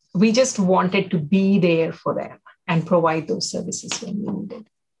 So we just wanted to be there for them and provide those services when we needed.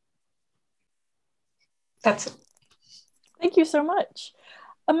 That's it. Thank you so much.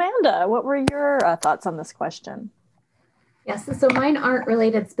 Amanda, what were your thoughts on this question? Yes, so mine aren't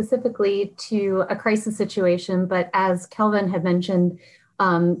related specifically to a crisis situation, but as Kelvin had mentioned,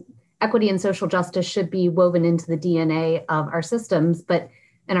 equity and social justice should be woven into the DNA of our systems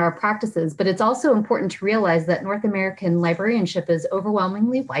and our practices. But it's also important to realize that North American librarianship is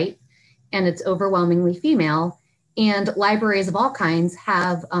overwhelmingly white and it's overwhelmingly female. And libraries of all kinds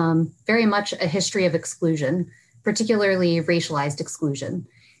have very much a history of exclusion, particularly racialized exclusion.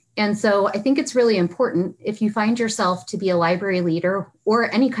 And so I think it's really important if you find yourself to be a library leader or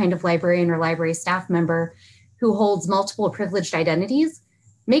any kind of librarian or library staff member who holds multiple privileged identities,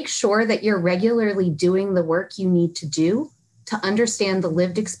 make sure that you're regularly doing the work you need to do to understand the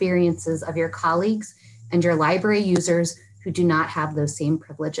lived experiences of your colleagues and your library users who do not have those same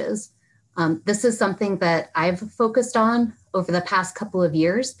privileges. This is something that I've focused on over the past couple of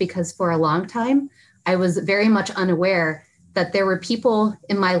years because for a long time, I was very much unaware that there were people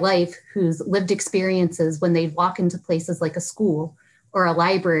in my life whose lived experiences when they'd walk into places like a school or a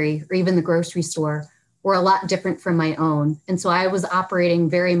library or even the grocery store were a lot different from my own. And so I was operating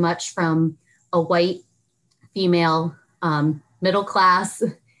very much from a white, female, middle class,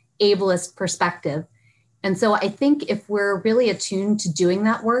 ableist perspective. And so I think if we're really attuned to doing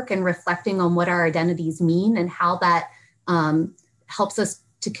that work and reflecting on what our identities mean and how that helps us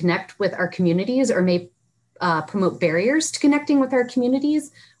to connect with our communities or may promote barriers to connecting with our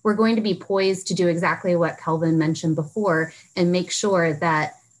communities, we're going to be poised to do exactly what Kelvin mentioned before and make sure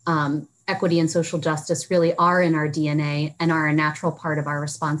that equity and social justice really are in our DNA and are a natural part of our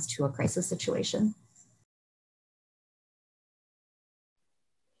response to a crisis situation.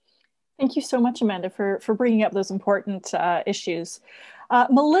 Thank you so much, Amanda, for bringing up those important issues.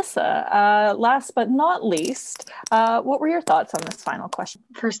 Melissa, last but not least, what were your thoughts on this final question?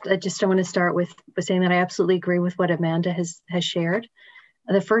 First, I want to start with saying that I absolutely agree with what Amanda has shared.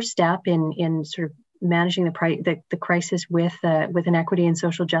 The first step in sort of managing the crisis with an equity and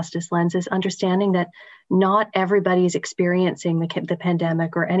social justice lens is understanding that not everybody is experiencing the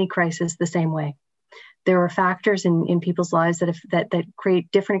pandemic or any crisis the same way. There are factors in people's lives that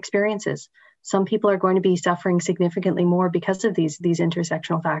create different experiences. Some people are going to be suffering significantly more because of these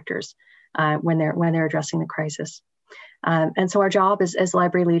intersectional factors when they're addressing the crisis. And so our job as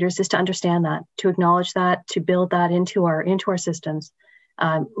library leaders is to understand that, to acknowledge that, to build that into our systems.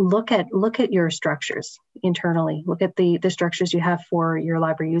 Look at your structures internally. Look at the structures you have for your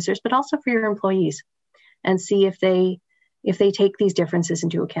library users, but also for your employees, and see if they take these differences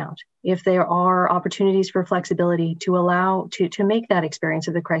into account, if there are opportunities for flexibility to allow to make that experience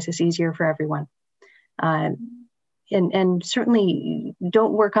of the crisis easier for everyone. And certainly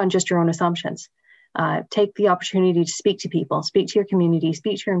don't work on just your own assumptions. Take the opportunity to speak to people, speak to your community,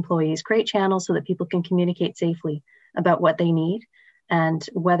 speak to your employees, create channels so that people can communicate safely about what they need and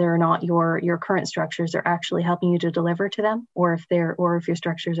whether or not your current structures are actually helping you to deliver to them, or if your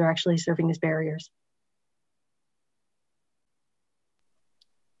structures are actually serving as barriers.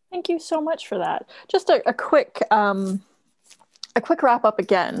 Thank you so much for that. Just a quick wrap up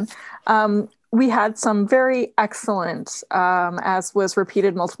again. We had some very excellent, as was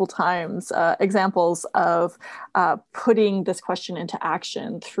repeated multiple times, examples of putting this question into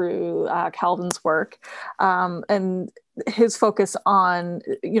action through Kelvin's work and his focus on,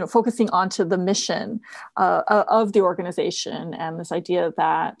 focusing onto the mission of the organization and this idea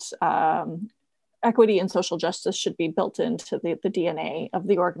that equity and social justice should be built into the DNA of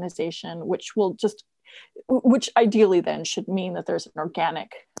the organization, which ideally then should mean that there's an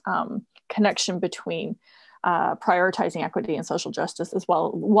organic connection between prioritizing equity and social justice as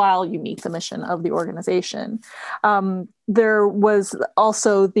well while you meet the mission of the organization. There was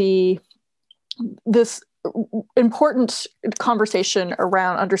also this important conversation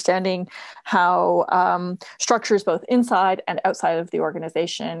around understanding how structures both inside and outside of the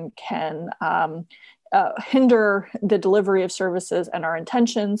organization can hinder the delivery of services and our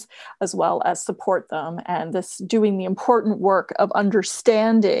intentions, as well as support them. And this doing the important work of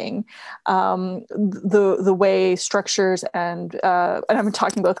understanding the way structures and I'm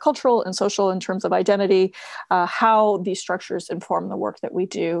talking both cultural and social in terms of identity, how these structures inform the work that we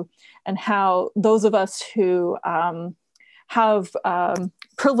do, and how those of us who have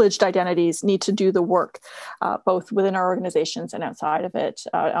privileged identities need to do the work, both within our organizations and outside of it,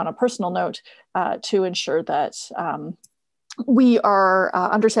 on a personal note, to ensure that we are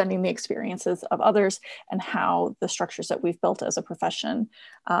understanding the experiences of others and how the structures that we've built as a profession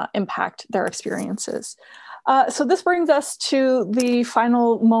impact their experiences. So this brings us to the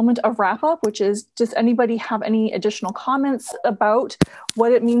final moment of wrap up, which is, does anybody have any additional comments about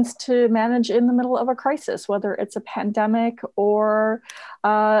what it means to manage in the middle of a crisis, whether it's a pandemic or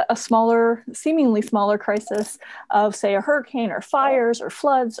a smaller, seemingly smaller crisis of, say, a hurricane or fires or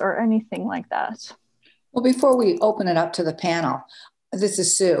floods or anything like that? Well, before we open it up to the panel, this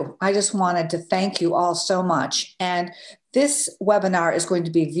is Sue. I just wanted to thank you all so much. And this webinar is going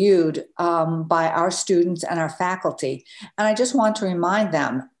to be viewed by our students and our faculty. And I just want to remind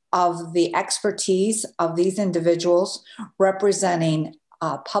them of the expertise of these individuals representing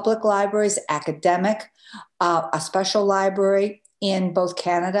public libraries, academic, a special library in both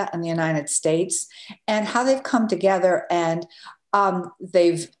Canada and the United States, and how they've come together and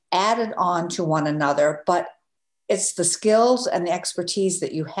they've added on to one another, but it's the skills and the expertise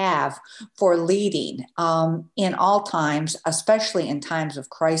that you have for leading in all times, especially in times of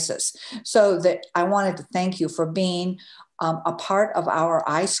crisis. So that I wanted to thank you for being a part of our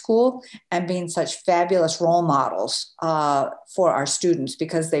iSchool and being such fabulous role models for our students,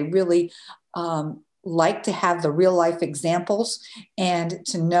 because they really like to have the real life examples and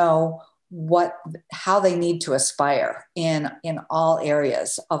to know how they need to aspire in all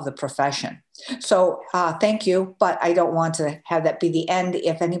areas of the profession. So thank you, but I don't want to have that be the end.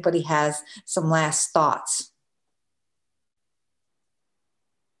 If anybody has some last thoughts.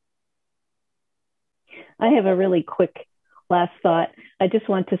 I have a really quick last thought. I just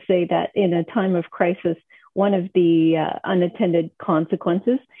want to say that in a time of crisis, one of the unintended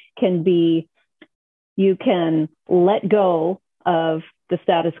consequences can be you can let go of the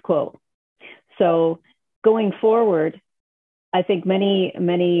status quo. So going forward, I think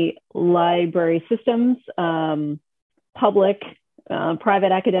many library systems, public,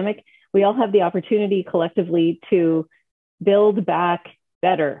 private, academic, we all have the opportunity collectively to build back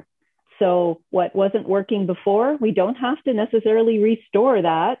better. So what wasn't working before, we don't have to necessarily restore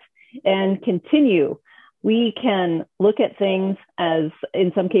that and continue. We can look at things as,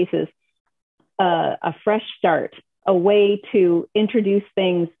 in some cases, a fresh start, a way to introduce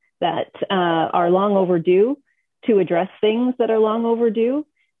things that are long overdue, to address things that are long overdue,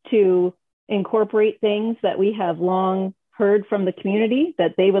 to incorporate things that we have long heard from the community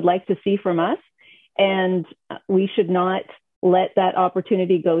that they would like to see from us. And we should not let that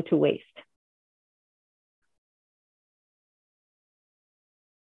opportunity go to waste.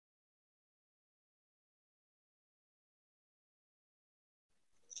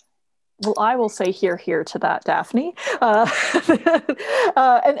 Well, I will say here to that, Daphne. And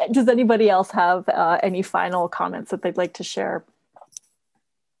does anybody else have any final comments that they'd like to share?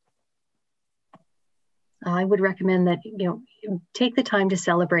 I would recommend that, take the time to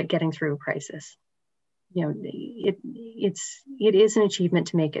celebrate getting through a crisis. It is an achievement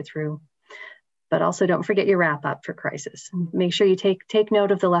to make it through, but also don't forget your wrap up for crisis. Make sure you take note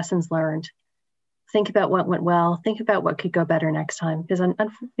of the lessons learned. Think about what went well. Think about what could go better next time. Because I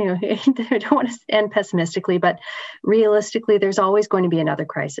don't want to end pessimistically, but realistically, there's always going to be another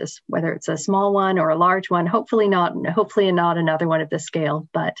crisis, whether it's a small one or a large one. Hopefully not another one of this scale.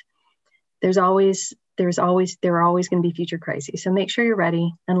 But there are always going to be future crises. So make sure you're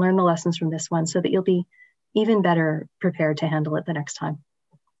ready and learn the lessons from this one, so that you'll be even better prepared to handle it the next time.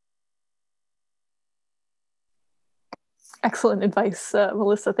 Excellent advice,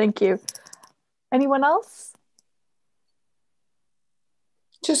 Melissa. Thank you. Anyone else?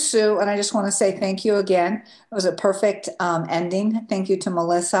 Just Sue, and I just want to say thank you again. It was a perfect ending. Thank you to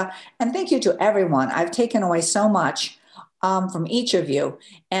Melissa, and thank you to everyone. I've taken away so much from each of you,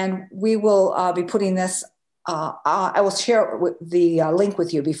 and we will be putting this, I will share the link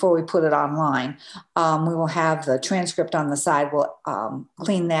with you before we put it online. We will have the transcript on the side. We'll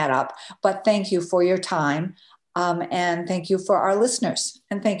clean that up, but thank you for your time. And thank you for our listeners.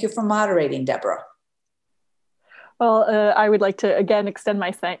 And thank you for moderating, Deborah. Well, I would like to, again, extend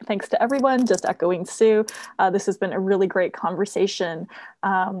my thanks to everyone, just echoing Sue. This has been a really great conversation.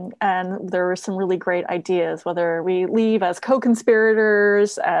 And there were some really great ideas, whether we leave as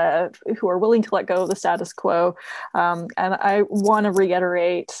co-conspirators who are willing to let go of the status quo. And I want to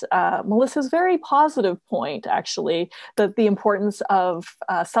reiterate Melissa's very positive point, actually, that the importance of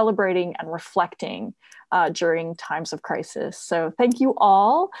celebrating and reflecting during times of crisis. So thank you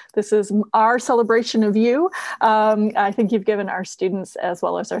all. This is our celebration of you. I think you've given our students as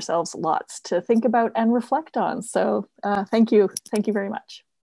well as ourselves lots to think about and reflect on. So thank you. Thank you very much.